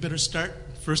 okay, we better start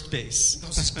first base.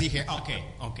 Entonces dije,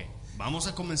 ok, vamos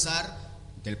a comenzar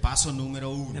del paso número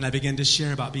 1. And I began to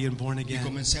share about being born Y again.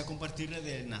 comencé a compartirle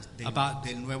About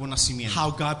del nuevo nacimiento.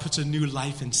 How God puts a new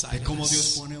life De inside of cómo Dios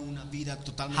us. pone una vida How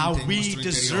totalmente en we nuestro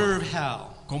deserve interior.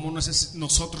 hell. Cómo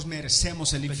nosotros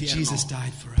merecemos el But infierno. Jesus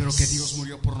died for Pero que us. Dios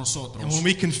murió por nosotros. And when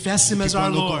we confess Him Y as que our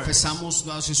cuando Lord, confesamos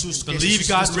a Jesús que believe Jesús es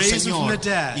God nuestro raised Him from Señor the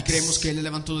dead, y creemos que Él le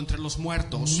levantó de entre los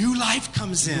muertos, new life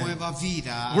comes in. nueva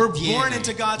vida We're viene. born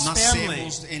into God's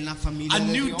Nacemos en la familia A de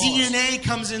new Dios. DNA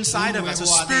comes inside of us, a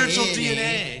nuevo spiritual ADN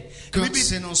DNA. que And, we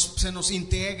se nos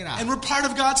integra and we're part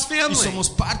of God's y family. somos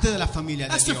parte de la familia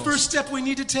de That's the Dios. first step we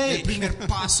need to El take. primer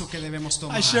paso que debemos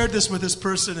tomar. I shared this with this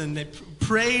person and they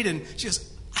prayed and she goes,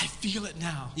 I feel it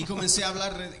now. Y comencé a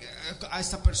hablar a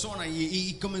esta persona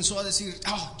y comenzó a decir,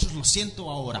 yo lo siento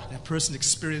ahora. That person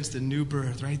experienced a new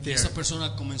birth right Y there. esa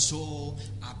persona comenzó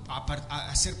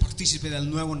a ser partícipe del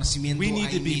nuevo nacimiento We need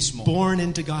ahí to be mismo. born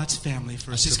into God's family Así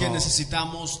first es of que all.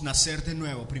 necesitamos nacer de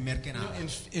nuevo, primer que nada.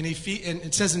 And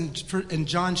it says in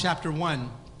John chapter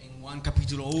 1, En Juan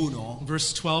capítulo 1,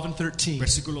 verse 12 and 13.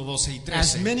 versículo 12 y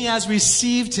As 13. many as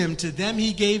received him, to them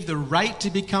he gave the right to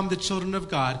become the children of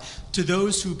God, to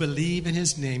those who believe in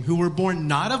his name, who were born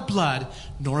not of blood,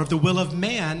 nor of the will of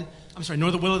man,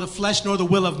 nor the will of the flesh, nor the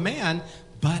will of man,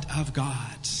 but of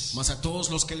God. Mas a todos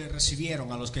los que le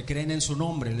recibieron, a los que creen en su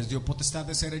nombre, les dio potestad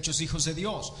de ser hechos hijos de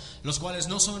Dios, los cuales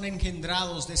no son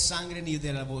engendrados de sangre ni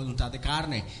de la voluntad de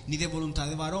carne, ni de voluntad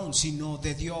de varón, sino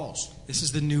de Dios. This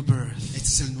is the new birth. Este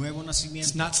es el nuevo It's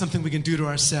nacimiento. not something we can do to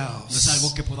No es ourselves.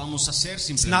 algo que podamos hacer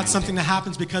It's not something simplemente. that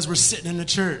happens because we're sitting in a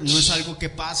church. No es algo que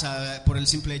pasa por el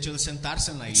simple hecho de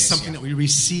sentarse en la It's something iglesia, that we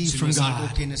receive sino from es algo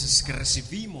God que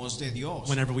recibimos de Dios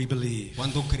whenever we believe.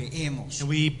 cuando creemos. And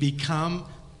we become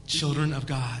children of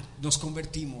God. Nos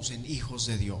convertimos en hijos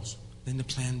de Dios. Then the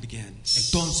plan begins.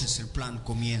 Entonces el plan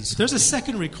comienza. There's a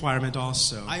second requirement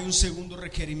also. Hay un segundo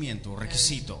requerimiento,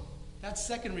 requisito. That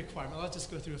second requirement, let's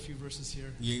just go through a few verses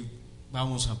here. Y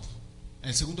vamos a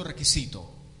el segundo requisito.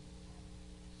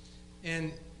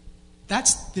 And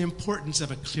that's the importance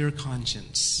of a clear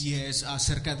conscience. Y es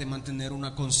acerca de mantener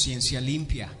una conciencia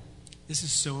limpia. This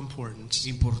is so important. Es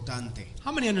importante.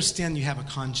 How many understand you have a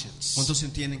conscience? ¿Cuántos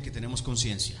entienden que tenemos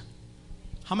conciencia?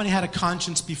 How many had a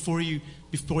conscience before you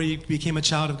became a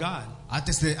child of God?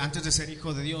 Antes de ser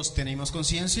hijo de Dios, ¿teníamos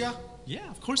conciencia?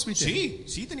 Yeah, of course we did.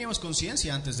 Sí teníamos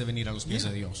conciencia antes de venir a los pies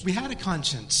de Dios. We had a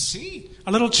conscience. Sí,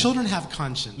 Our little children have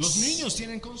conscience. los niños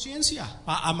tienen conciencia.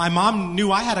 My mom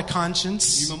knew I had a Mi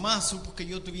conscience. mamá supo que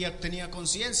yo tenía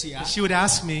conciencia She would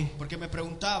ask me, porque me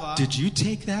preguntaba, "Did you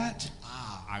take that?"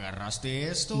 ¿agarraste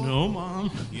esto? No, Mom.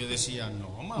 Y yo decía, no,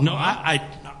 mamá. No,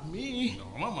 not me.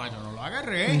 No, mamá, yo no lo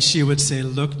agarré. And she would say,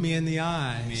 "Look me in the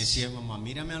Y me eyes." decía, mamá,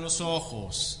 mírame a los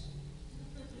ojos.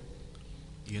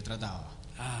 Y yo trataba.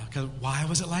 Why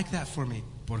was it like that for me?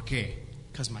 ¿Por qué?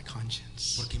 Because my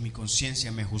conscience. Porque mi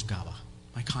conciencia me juzgaba.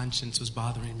 My conscience was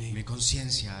bothering me. Mi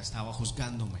conciencia estaba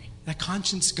juzgándome. That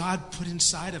conscience God put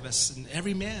inside of us, in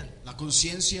every man. La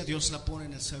conciencia Dios la pone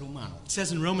en el ser humano. It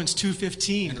says in Romans En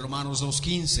 2:15, Romanos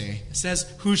 2:15 it says,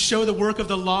 "Who show the work of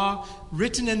the law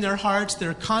written in their hearts,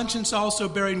 their conscience also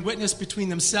bearing witness between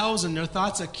themselves and their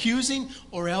thoughts, accusing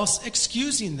or else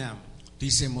excusing them."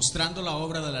 dice, mostrando la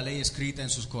obra de la ley escrita en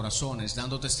sus corazones,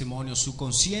 dando testimonio su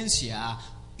conciencia,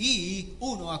 y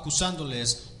uno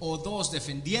acusándoles o dos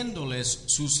defendiéndoles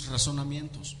sus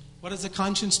razonamientos. What does the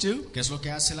conscience do? ¿Qué es lo que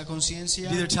hace la conciencia?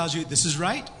 It either tells you this is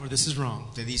right or this is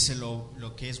wrong. Te dice lo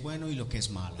que es bueno y lo que es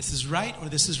malo. This is right or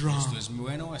this is Esto wrong. es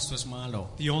bueno, esto es malo.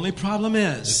 The only problem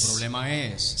El is problema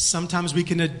es, sometimes we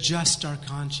can adjust our a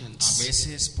conscience.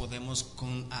 veces podemos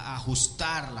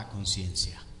ajustar la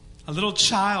conciencia. A little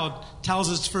child tells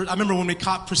us first. I remember when we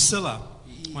caught Priscilla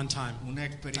one time. Una I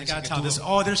experiencia gotta que tell tuve this.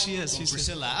 Oh, there she is. con She's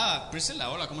Priscilla. Priscilla,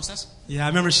 hola, ¿cómo estás? yeah, I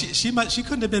remember she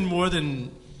couldn't have been more than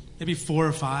maybe 4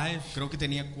 or 5, Creo que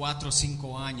tenía 4 o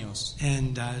 5 años.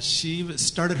 and she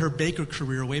started her baker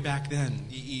career way back then.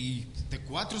 Y de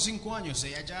 4 o 5 años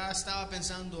ella ya estaba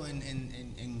pensando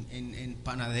en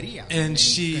panadería, And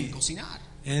en cocinar.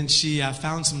 And she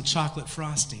found some chocolate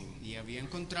frosting. Y había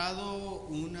encontrado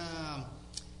una...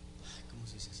 ¿Cómo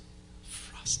se dice eso?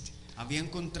 Frosting. Había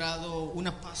encontrado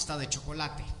una pasta de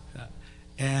chocolate.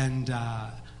 And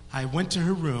I went to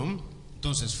her room,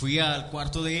 Entonces fui al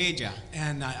cuarto de ella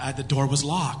and the door was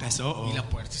locked. I said, y la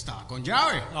puerta estaba con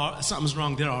llave. something's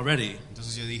wrong there already.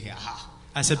 Entonces yo dije, ajá,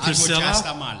 I said, algo ya Priscilla,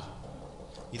 está mal.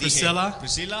 Y Priscilla. dije,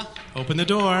 Priscilla, open the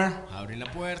door. abre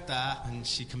la puerta. And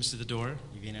she comes to the door.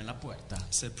 Y viene a la puerta. I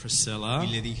said, Priscilla, Y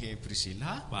le dije,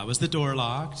 Priscilla, why was the door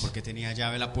locked? porque tenía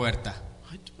llave la puerta.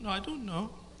 I don't know.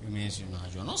 Y me dice, no,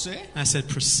 yo no sé. I said,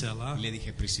 Priscilla, Y le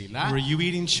dije, Priscilla, were you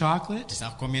eating chocolate?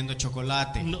 ¿estás comiendo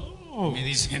chocolate? No. Me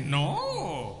dice,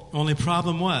 no. Only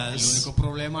problem El was único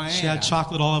problema she era had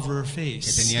chocolate all over her que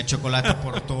face. tenía chocolate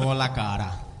por toda la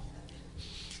cara.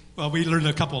 Well, we learned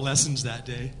a couple lessons that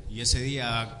day. Y ese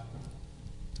día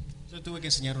yo tuve que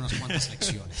enseñar unas cuantas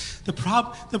lecciones.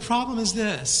 The problem is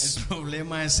this. El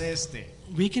problema es este,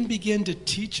 We can begin to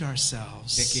teach de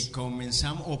ourselves que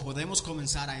comenzamos o podemos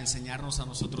comenzar a enseñarnos a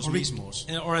nosotros or, mismos.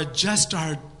 or adjust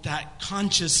that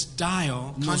conscience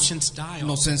dial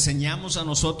Nos enseñamos a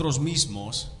nosotros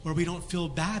mismos where we don't feel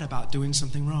bad about doing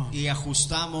something wrong. y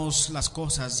ajustamos las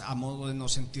cosas a modo de no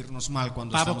sentirnos mal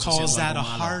cuando The Bible estamos calls haciendo that a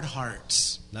algo malo. hard heart,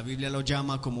 La Biblia lo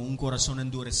llama como un corazón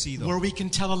endurecido, where we can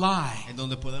tell a lie en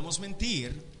donde podemos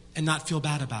mentir and not feel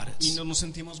bad about y it. no nos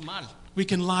sentimos mal. We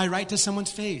can lie right to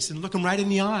someone's face and look them right in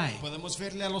the eye Podemos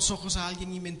verle a los ojos a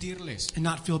alguien y mentirles and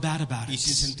not feel bad about y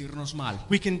sin it. sentirnos mal.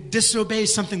 We can disobey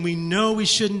something we know we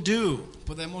shouldn't do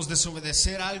Podemos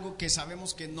desobedecer algo que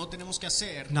sabemos que no tenemos que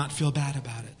hacer not feel bad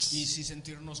about it. y sí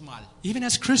sentirnos mal. Even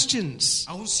as Christians,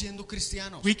 Aún siendo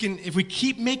cristianos. if we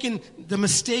keep making the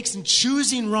mistakes and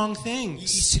choosing wrong Y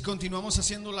things, si continuamos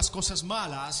haciendo las cosas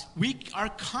malas, our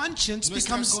conscience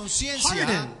nuestra becomes conciencia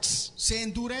hardened. se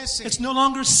endurece. It's no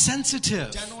longer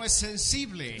sensitive. Ya no es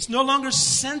sensible. It's no longer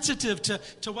sensitive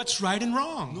to what's right and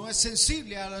wrong. No es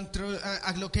sensible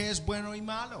a lo que es bueno y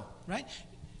malo. Right?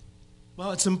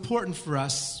 Well, it's important for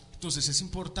us Entonces es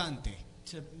importante,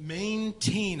 to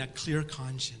maintain a clear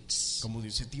conscience. como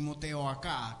dice Timoteo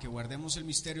acá, que guardemos el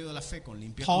misterio de la fe con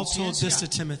limpia Paul told this to conciencia.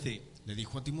 Timothy. Le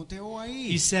dijo a Timoteo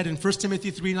He ahí. said in 1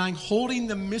 Timothy 3:9, holding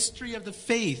the mystery of the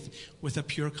faith with a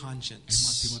pure Es más,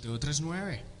 conscience. Timoteo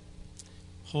 3:9.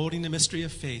 Holding the mystery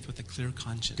of faith with a clear Que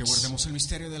conscience. guardemos el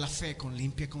misterio de la fe con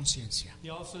limpia conciencia. He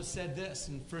also said this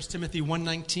in 1 Timothy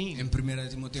 1:19. En 1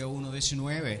 Timoteo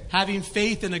 1:19. Having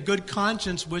faith and a good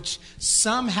conscience, which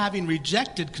some having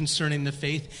rejected concerning the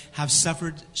faith have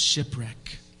suffered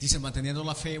shipwreck. Dice, manteniendo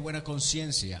la fe y buena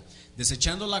conciencia,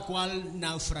 desechando la cual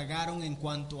naufragaron en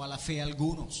cuanto a la fe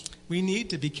algunos. We need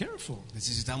to be careful.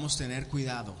 Necesitamos tener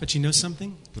cuidado. But you know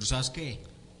something? Pero ¿sabes qué?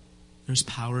 There's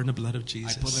power in the blood of Hay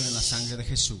poder en la Jesus. sangre de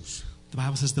Jesús. The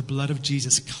Bible says the blood of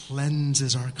Jesus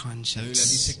cleanses our La Biblia conscience.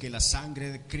 dice que la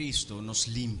sangre de Cristo nos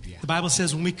limpia. The Bible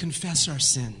says when we confess our Y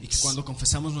que sins. cuando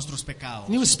confesamos nuestros pecados,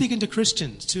 And he was speaking to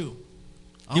Christians too.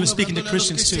 He aún was speaking to hablándole a los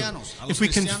Christians too. cristianos, a los If we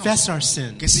cristianos, confess our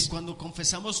que si sins, cuando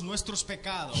confesamos nuestros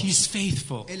pecados, he's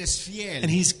faithful Él es fiel and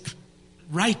he's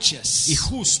y righteous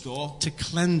justo to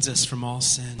cleanse us from all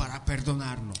sin. para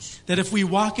perdonarnos. That if we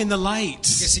walk in the light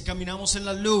Que si caminamos en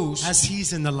la luz, as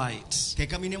he's in the light, que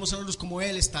caminemos en la luz como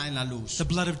Él está en la luz. the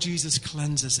blood of Jesus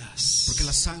cleanses Porque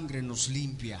la us. sangre nos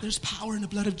limpia. There's power in the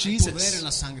blood of Hay poder en Jesus.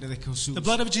 la sangre de Jesús. The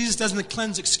blood of Jesus doesn't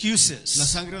cleanse La excuses.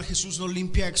 sangre de Jesús no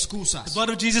limpia The excusas. blood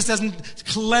of Jesus doesn't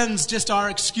cleanse just our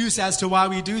excuse as to why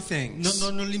we do things. No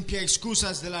limpia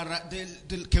excusas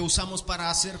del que usamos para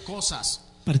hacer cosas.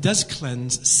 But it does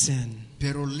cleanse sin.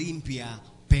 Pero limpia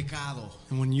pecado.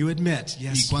 And when you admit, Y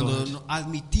yes, cuando Lord,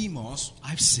 admitimos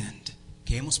I've sinned,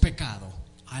 que hemos pecado,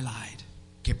 I lied,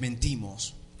 que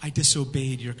mentimos, I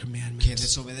disobeyed your que commandment,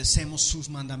 desobedecemos sus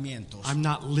mandamientos, I'm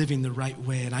not living the right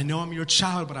way, and I know I'm your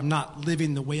child, but I'm not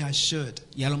living the way I should.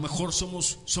 y a lo mejor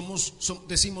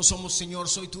decimos somos Señor,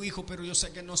 soy tu hijo, pero yo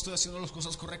sé que no estoy haciendo las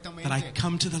cosas But I correctamente.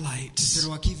 come to the light.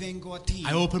 Pero aquí vengo a ti,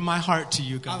 I open my heart to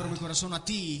you, abro mi God, corazón a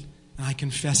ti and I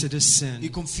confess it as y sin.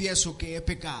 confieso que he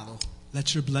pecado.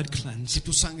 Let your blood cleanse. Que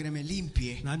tu sangre me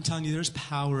limpie. And I'm telling you, there's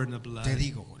power in the Te blood.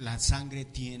 digo, la sangre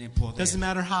tiene poder. Doesn't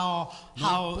matter how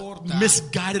importa.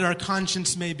 misguided our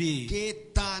conscience may be.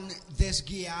 Qué tan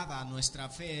desguiada nuestra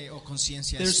fe o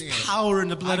conciencia There's sea. power in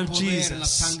the blood Hay of poder en la Jesus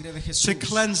sangre de Jesús to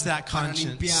cleanse that para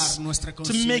conscience, limpiar nuestra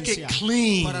to make it conciencia,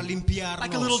 clean, para limpiarnos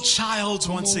like a little child's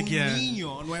como once un again.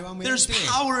 niño nuevamente. There's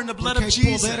power in the blood Porque of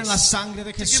hay poder en la Jesus sangre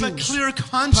de to give Jesús a clear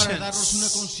para darnos una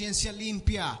conscience conciencia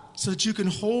limpia, so that you can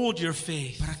hold your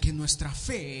faith para que nuestra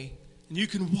fe and you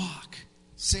can walk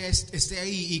esté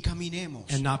ahí y caminemos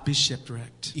and not be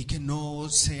shipwrecked. y que no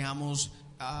seamos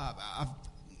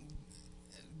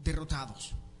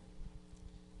derrotados.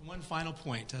 One final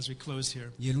point as we close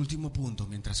here. Y el último punto,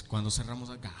 cuando cerramos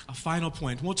acá, A final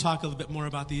point. We'll talk a little bit more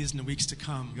about these in the weeks to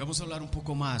come. y vamos a hablar un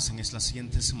poco más en las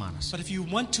siguientes semanas. But if you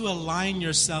want to align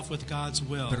yourself with God's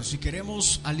will, Pero si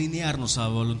queremos alinearnos a la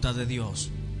voluntad de Dios,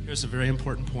 here's a very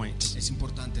important point. es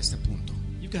importante este punto.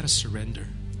 You've got to surrender.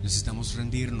 Necesitamos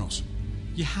rendirnos.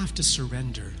 You have to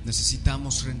surrender.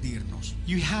 Necesitamos rendirnos.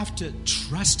 You have to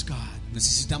trust God.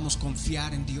 Necesitamos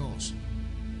confiar en Dios.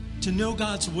 To know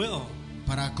God's will,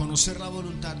 Para conocer la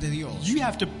voluntad de Dios, you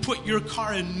have to put your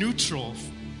car in neutral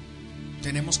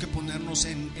tenemos que ponernos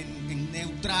en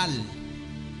neutral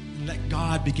and let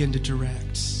God begin to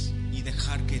direct. y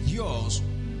dejar que Dios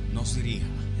nos dirija.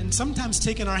 And sometimes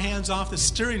taking our hands off the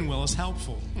steering wheel is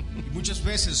helpful. Y muchas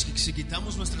veces, si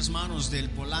quitamos nuestras manos del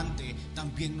volante,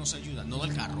 también nos ayuda, no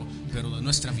del carro, pero de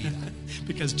nuestra vida,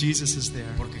 Because Jesus is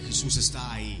there. porque Jesús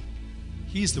está ahí.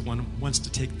 He's the one who wants to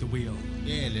take the wheel.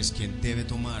 Él es quien debe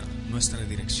tomar nuestra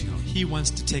dirección. He wants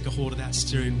to take a hold of that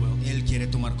steering wheel. Él quiere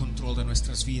tomar control de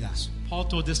nuestras vidas. Paul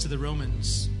told this to the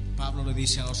Romans. Pablo le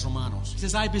dice a los romanos, He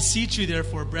says, I beseech you,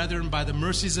 therefore, brethren, by the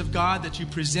mercies of God, that you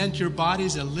present your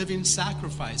bodies a living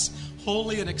sacrifice,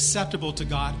 holy and acceptable to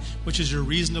God, which is your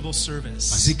reasonable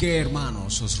service. así que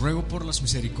hermanos, os ruego por las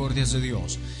misericordias de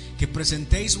Dios, que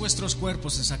presentéis vuestros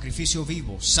cuerpos en sacrificio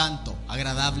vivo, santo,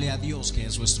 agradable a Dios, que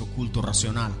es vuestro culto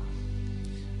racional.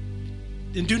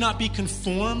 And do not be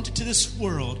conformed to this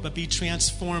world, but be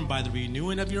transformed by the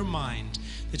renewing of your mind,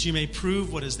 that you may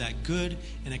prove what is that good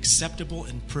and acceptable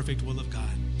and perfect will of God.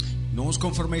 No os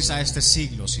conforméis a este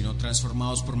siglo, sino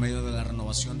transformaos por medio de la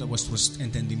renovación de vuestro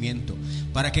entendimiento,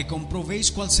 para que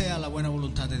comprobéis cuál sea la buena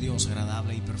voluntad de Dios,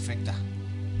 agradable y perfecta.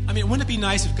 I mean, wouldn't it be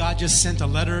nice if God just sent a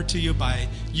letter to you by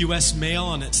U.S.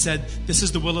 mail and it said, this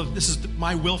is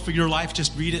my will for your life,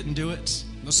 just read it and do it?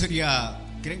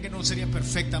 ¿Creen que no sería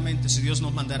perfectamente si Dios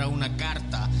nos mandara una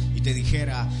carta y te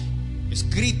dijera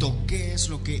escrito qué es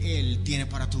lo que Él tiene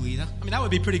para tu vida? I mean, that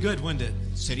would be pretty good, wouldn't it?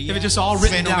 Sería if it just all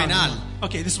written fenomenal. down.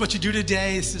 Okay, this is what you do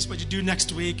today, this is what you do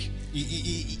next week.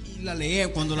 Y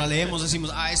cuando la leemos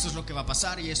decimos, esto es lo que va a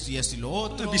pasar y esto y lo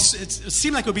otro. It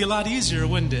seemed like it would be a lot easier,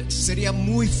 wouldn't it? Sería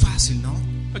muy fácil, ¿no?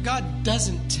 But God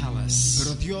doesn't tell us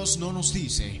Pero Dios no nos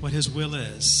dice what His will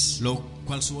is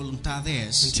cuál su voluntad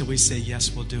es until we say,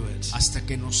 yes, we'll do it. hasta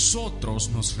que nosotros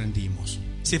nos rendimos.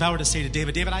 See, if I were to say to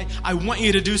David, I want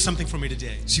you to do something for me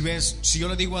today. Si yo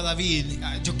le digo a David,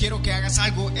 yo quiero que hagas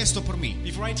esto por mí.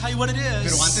 Before I tell you what it is,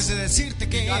 Pero antes de decirte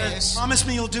qué you gotta es, promise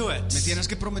me you'll do it. me tienes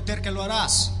que prometer que lo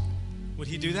harás. Would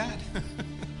He do that?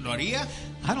 ¿Lo haría?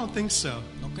 I don't think so.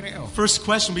 No creo. First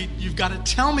question, you've got to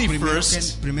tell me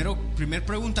first. Primer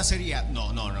pregunta sería,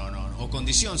 no. O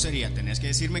condición sería, tenés que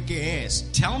decirme qué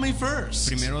es. Tell me first.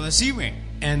 Primero decime.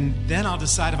 And then I'll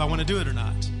decide if I want to do it or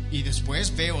not. Y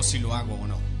después veo si lo hago o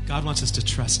no. God wants us to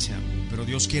trust Him. Pero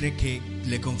Dios quiere que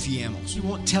le confiemos. He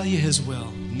won't tell you His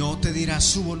will No te dirá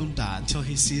su voluntad until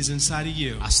He sees inside of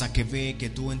you hasta que ve que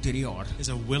tu interior is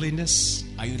a willingness,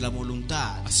 hay la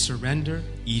voluntad a surrender,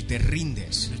 y te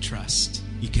rindes and a trust.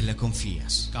 y que le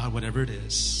confías. God, whatever it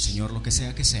is, Señor, lo que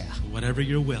sea, whatever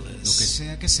your will lo que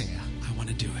is, sea, I want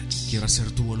to do it. quiero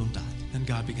hacer tu voluntad. Then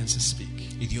God begins to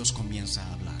speak. Y Dios comienza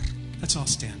a hablar. Let's all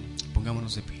stand.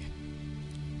 Pongámonos de pie.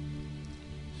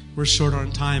 We're short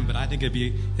on time, but I think it'd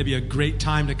be a great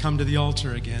time to come to the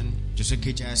altar again. Yo sé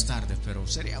que ya es tarde, pero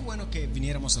sería bueno que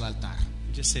viniéramos al altar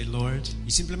Just say, Lord,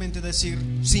 y simplemente decir,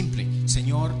 simple,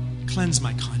 Señor, cleanse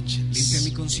my limpia conscience.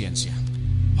 mi conciencia,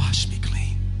 Wash me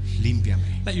clean.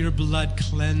 límpiame. Let your blood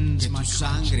cleanse Que my tu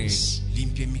sangre conscience.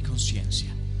 limpie mi conciencia.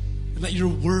 Let your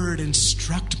word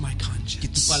instruct my Que tu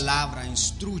conscience. palabra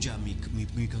instruya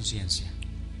mi conciencia.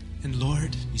 And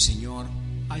Lord, Y Señor,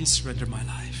 I surrender my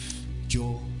life.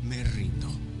 yo me rindo.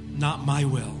 Not my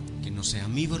will, Que no sea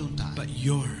mi voluntad, but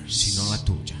yours. sino la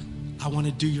tuya. I want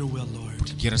to do your will,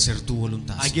 Lord. Quiero hacer tu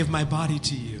voluntad. I give my body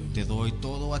to you Te doy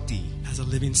todo a ti, as a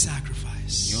living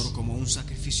sacrifice. Señor, como un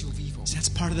sacrificio vivo. So that's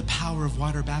part of the power of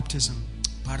water baptism.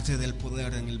 Parte del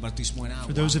poder en el bautismo en agua.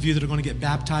 For those of you that are going to get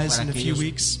baptized in a few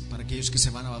weeks, para aquellos que se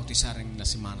van a bautizar en las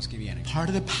semanas que vienen. part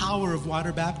of the power of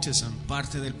water baptism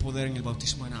Parte del poder en el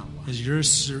bautismo en agua is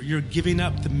you're giving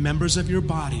up the members of your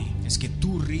body. es que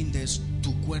tú rindes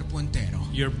tu cuerpo entero.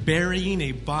 You're burying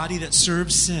a body that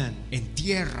serves sin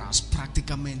Entierras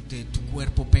prácticamente tu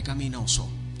cuerpo pecaminoso.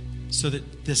 so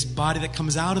that this body that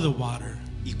comes out of the water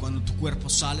Y cuando tu cuerpo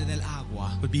sale del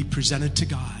agua would be presented to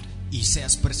God y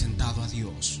seas presentado a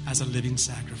Dios as a living como un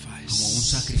sacrifice.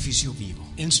 sacrificio vivo,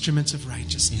 Instruments of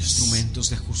righteousness. instrumentos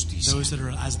de justicia, Those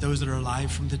that are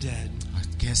alive from the dead.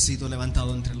 que has sido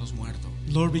levantado entre los muertos.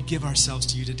 Lord, we give ourselves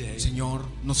to you today. Señor,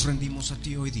 nos rendimos a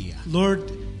ti hoy día. Lord,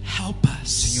 help us.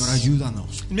 Señor,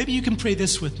 ayúdanos. And maybe you can pray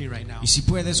this with me right now. Y si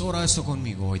puedes, ora esto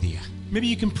conmigo hoy día. Maybe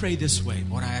you can pray this way.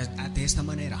 Ora de esta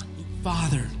manera.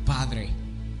 Father, Padre,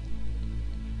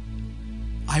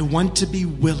 I want to be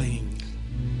willing.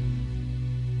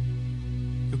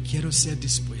 Yo quiero ser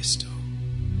dispuesto.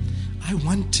 I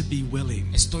want to be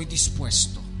willing. estoy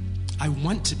dispuesto. I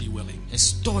want to be willing.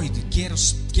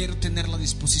 Quiero tener la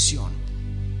disposición.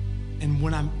 And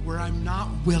where I'm not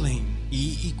willing,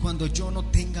 Y cuando yo no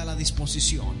tenga la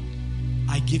disposición,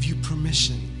 I give you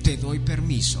permission te doy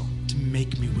permiso to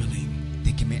make me willing.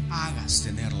 de que me hagas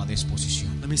tener la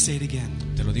disposición. Let me say it again.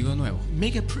 Te lo digo de nuevo.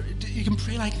 You can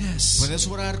pray like this. Puedes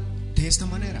orar de esta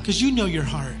manera. Because you know your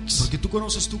heart. Porque tú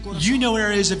conoces tu corazón. You know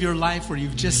areas of your life where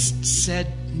you've just said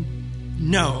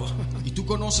no. Y tú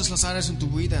conoces las áreas en tu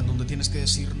vida en donde tienes que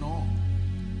decir no.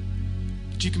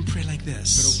 But you can pray like Pero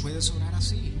this. puedes orar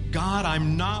así. God,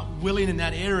 I'm not willing in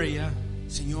that area,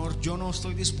 Señor, yo no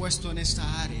estoy dispuesto en esta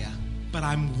área, but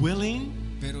I'm willing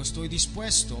pero estoy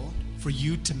dispuesto for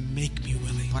you to make me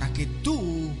willing. para que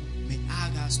tú me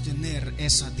hagas tener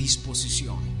esa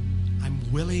disposición. I'm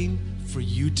willing for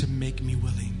you to make me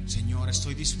willing. Señor,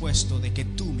 estoy dispuesto de que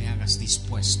tú me hagas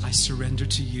dispuesto. I surrender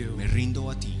to you. Me rindo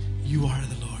a ti. You are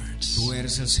the Lord. Tú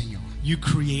eres el Señor. You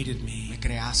created me. Me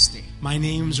creaste. My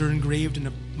name is engraved in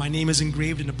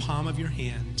the palm of your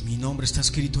hand. Mi nombre está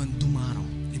escrito en tu mano.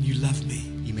 And And you love me.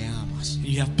 y me amas. And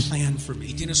you have a plan for Y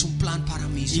me. tienes un plan para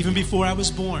mí, Even Señor. before I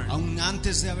was born, Aún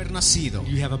antes de haber nacido,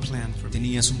 you have a plan for me.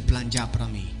 tenías un plan ya para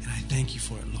mí. And I thank you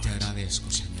for it, Te Lord. agradezco,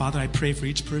 Señor. Father, I pray for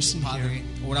each person here. Padre,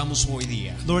 oramos hoy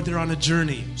día. Lord, they're on a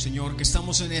journey. Señor, que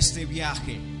estamos en este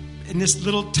viaje. And this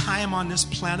little time on this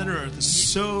planet Earth is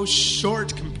so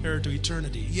short compared to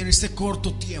eternity. Y en este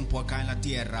corto tiempo acá en la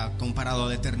tierra, comparado a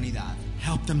la eternidad.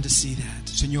 Help them to see that.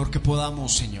 Señor, que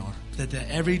podamos, Señor, That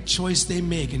every choice they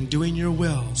make in doing your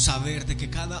will saber de que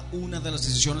cada una de las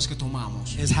decisiones que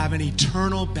tomamos is having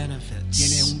eternal tiene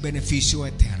benefits. un beneficio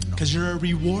eterno. Because you're a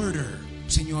rewarder.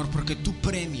 Señor, porque tú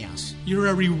premias You're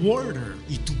a rewarder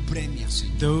y tú premias,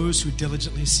 Señor, those who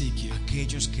diligently seek you.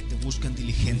 aquellos que te buscan Thank you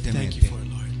diligentemente. for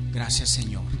it, Lord. Gracias,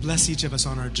 Señor. Bless each of us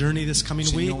on our journey this coming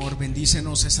week. Señor,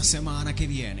 bendícenos esta semana que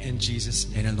viene. In Jesus'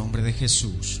 name. En el nombre de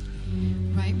Jesús.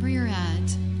 Right where you're at,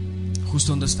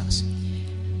 Justo donde estás.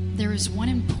 there is one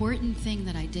important thing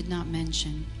that I did not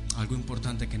mention, Algo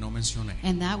importante que no mencioné.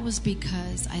 and that was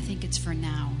because I think it's for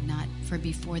now, not for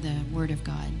before the Word of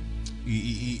God.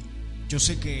 Y yo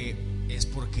sé que es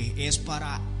porque es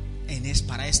para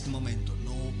este momento,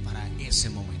 no para ese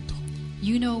momento.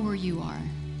 You know where you are.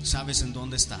 Sabes en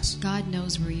dónde estás. God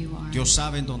knows where you are. Dios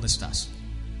sabe en dónde estás.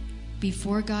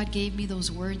 Before God gave me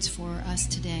those words for us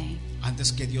today,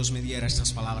 Antes que Dios me diera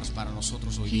estas palabras para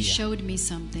nosotros hoy He día, showed me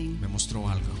something. me mostró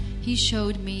algo. He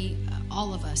showed me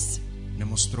all of us, Me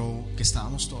mostró que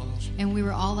estábamos todos and we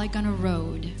were all like on a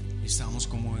road. y estábamos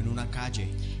como en una calle.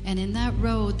 And in that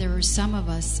road, there were some of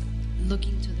us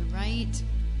looking to the right,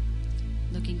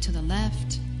 looking to the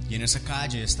left, Y en esa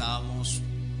calle estábamos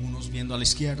unos viendo a la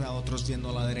izquierda, otros viendo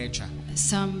a la derecha.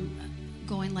 some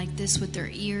going like this with their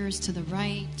ears to the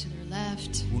right, to their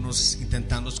left, Unos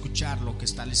intentando escuchar lo que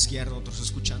está a la izquierda, otros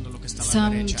escuchando lo que está a la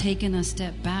some derecha. taking a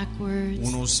step backwards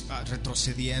Unos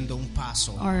retrocediendo un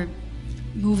paso or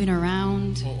moving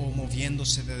around. o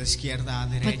moviéndose de izquierda a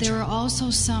But there were derecha. also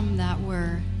some that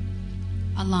were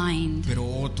aligned. Pero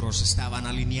otros estaban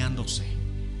alineándose.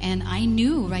 And I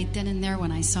knew right then and there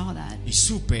when I saw that, Y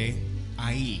supe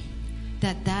ahí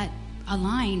that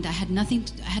aligned, I had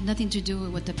nothing to do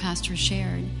with what the pastor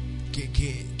shared.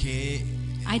 que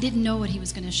I didn't know what he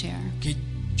was going to share.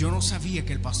 yo no sabía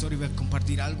que el pastor iba a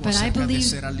compartir algo But I acerca de believe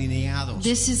ser alineados.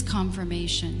 This is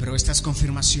confirmation Pero esta es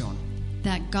confirmación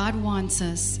that God wants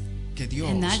us que Dios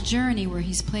in that journey where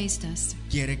He's placed us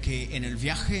quiere que en el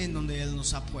viaje en donde Él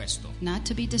nos ha puesto, not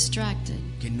to be distracted,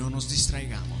 que no nos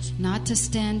distraigamos, not to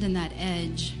stand in that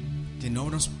edge, que no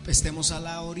nos estemos a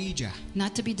la orilla,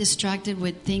 not to be distracted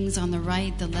with things on the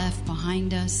right, the left,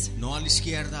 behind us, no a la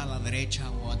izquierda, a la derecha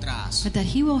o atrás, but that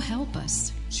He will help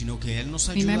us. sino que Él nos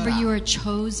Remember, you are ayudará. a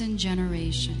chosen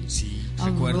generation, Sí, a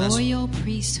recuerdas, royal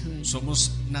priesthood,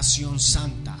 somos nación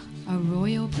santa, a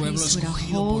royal pueblo priesthood, a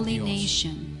escogido por holy Dios.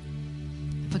 nation,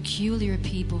 peculiar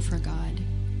people for God.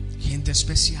 gente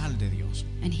especial de Dios,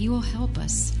 And He will help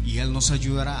us, y Él nos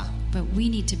ayudará. but we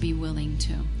need to be willing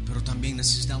Pero también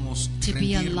necesitamos to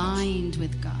be rendirnos aligned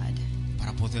with God,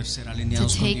 para poder ser to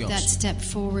alineados con take that Dios, step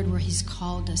forward where He's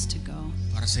called us to go,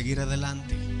 para seguir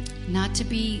adelante not to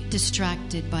be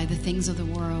distracted by the things of the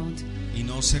world. y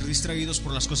no ser distraídos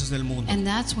por las cosas del mundo. And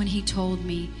that's when He told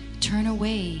me, turn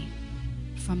away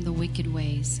from the wicked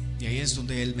ways. Y ahí es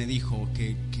donde Él me dijo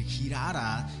que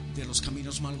girara de los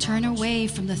caminos malvados, Turn away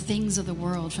from the things of the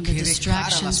world, from the que dejara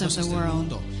las distractions of the cosas del world.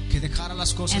 mundo, que dejara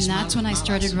las cosas And that's when I malas.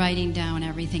 started writing down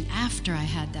everything after I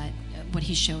had that, what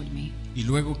He showed me. Y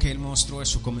luego que Él me mostró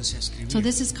eso, comencé a escribir. So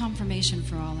this is confirmation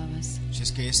for all of us. Si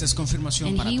es que esta es confirmación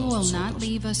And para He will todos not nosotros.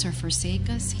 leave us or forsake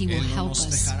us. He will Él no help nos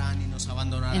us dejará ni nos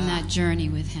abandonará, in that journey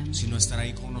with Him. sino estará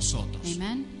ahí con nosotros.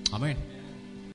 Amen. Amén.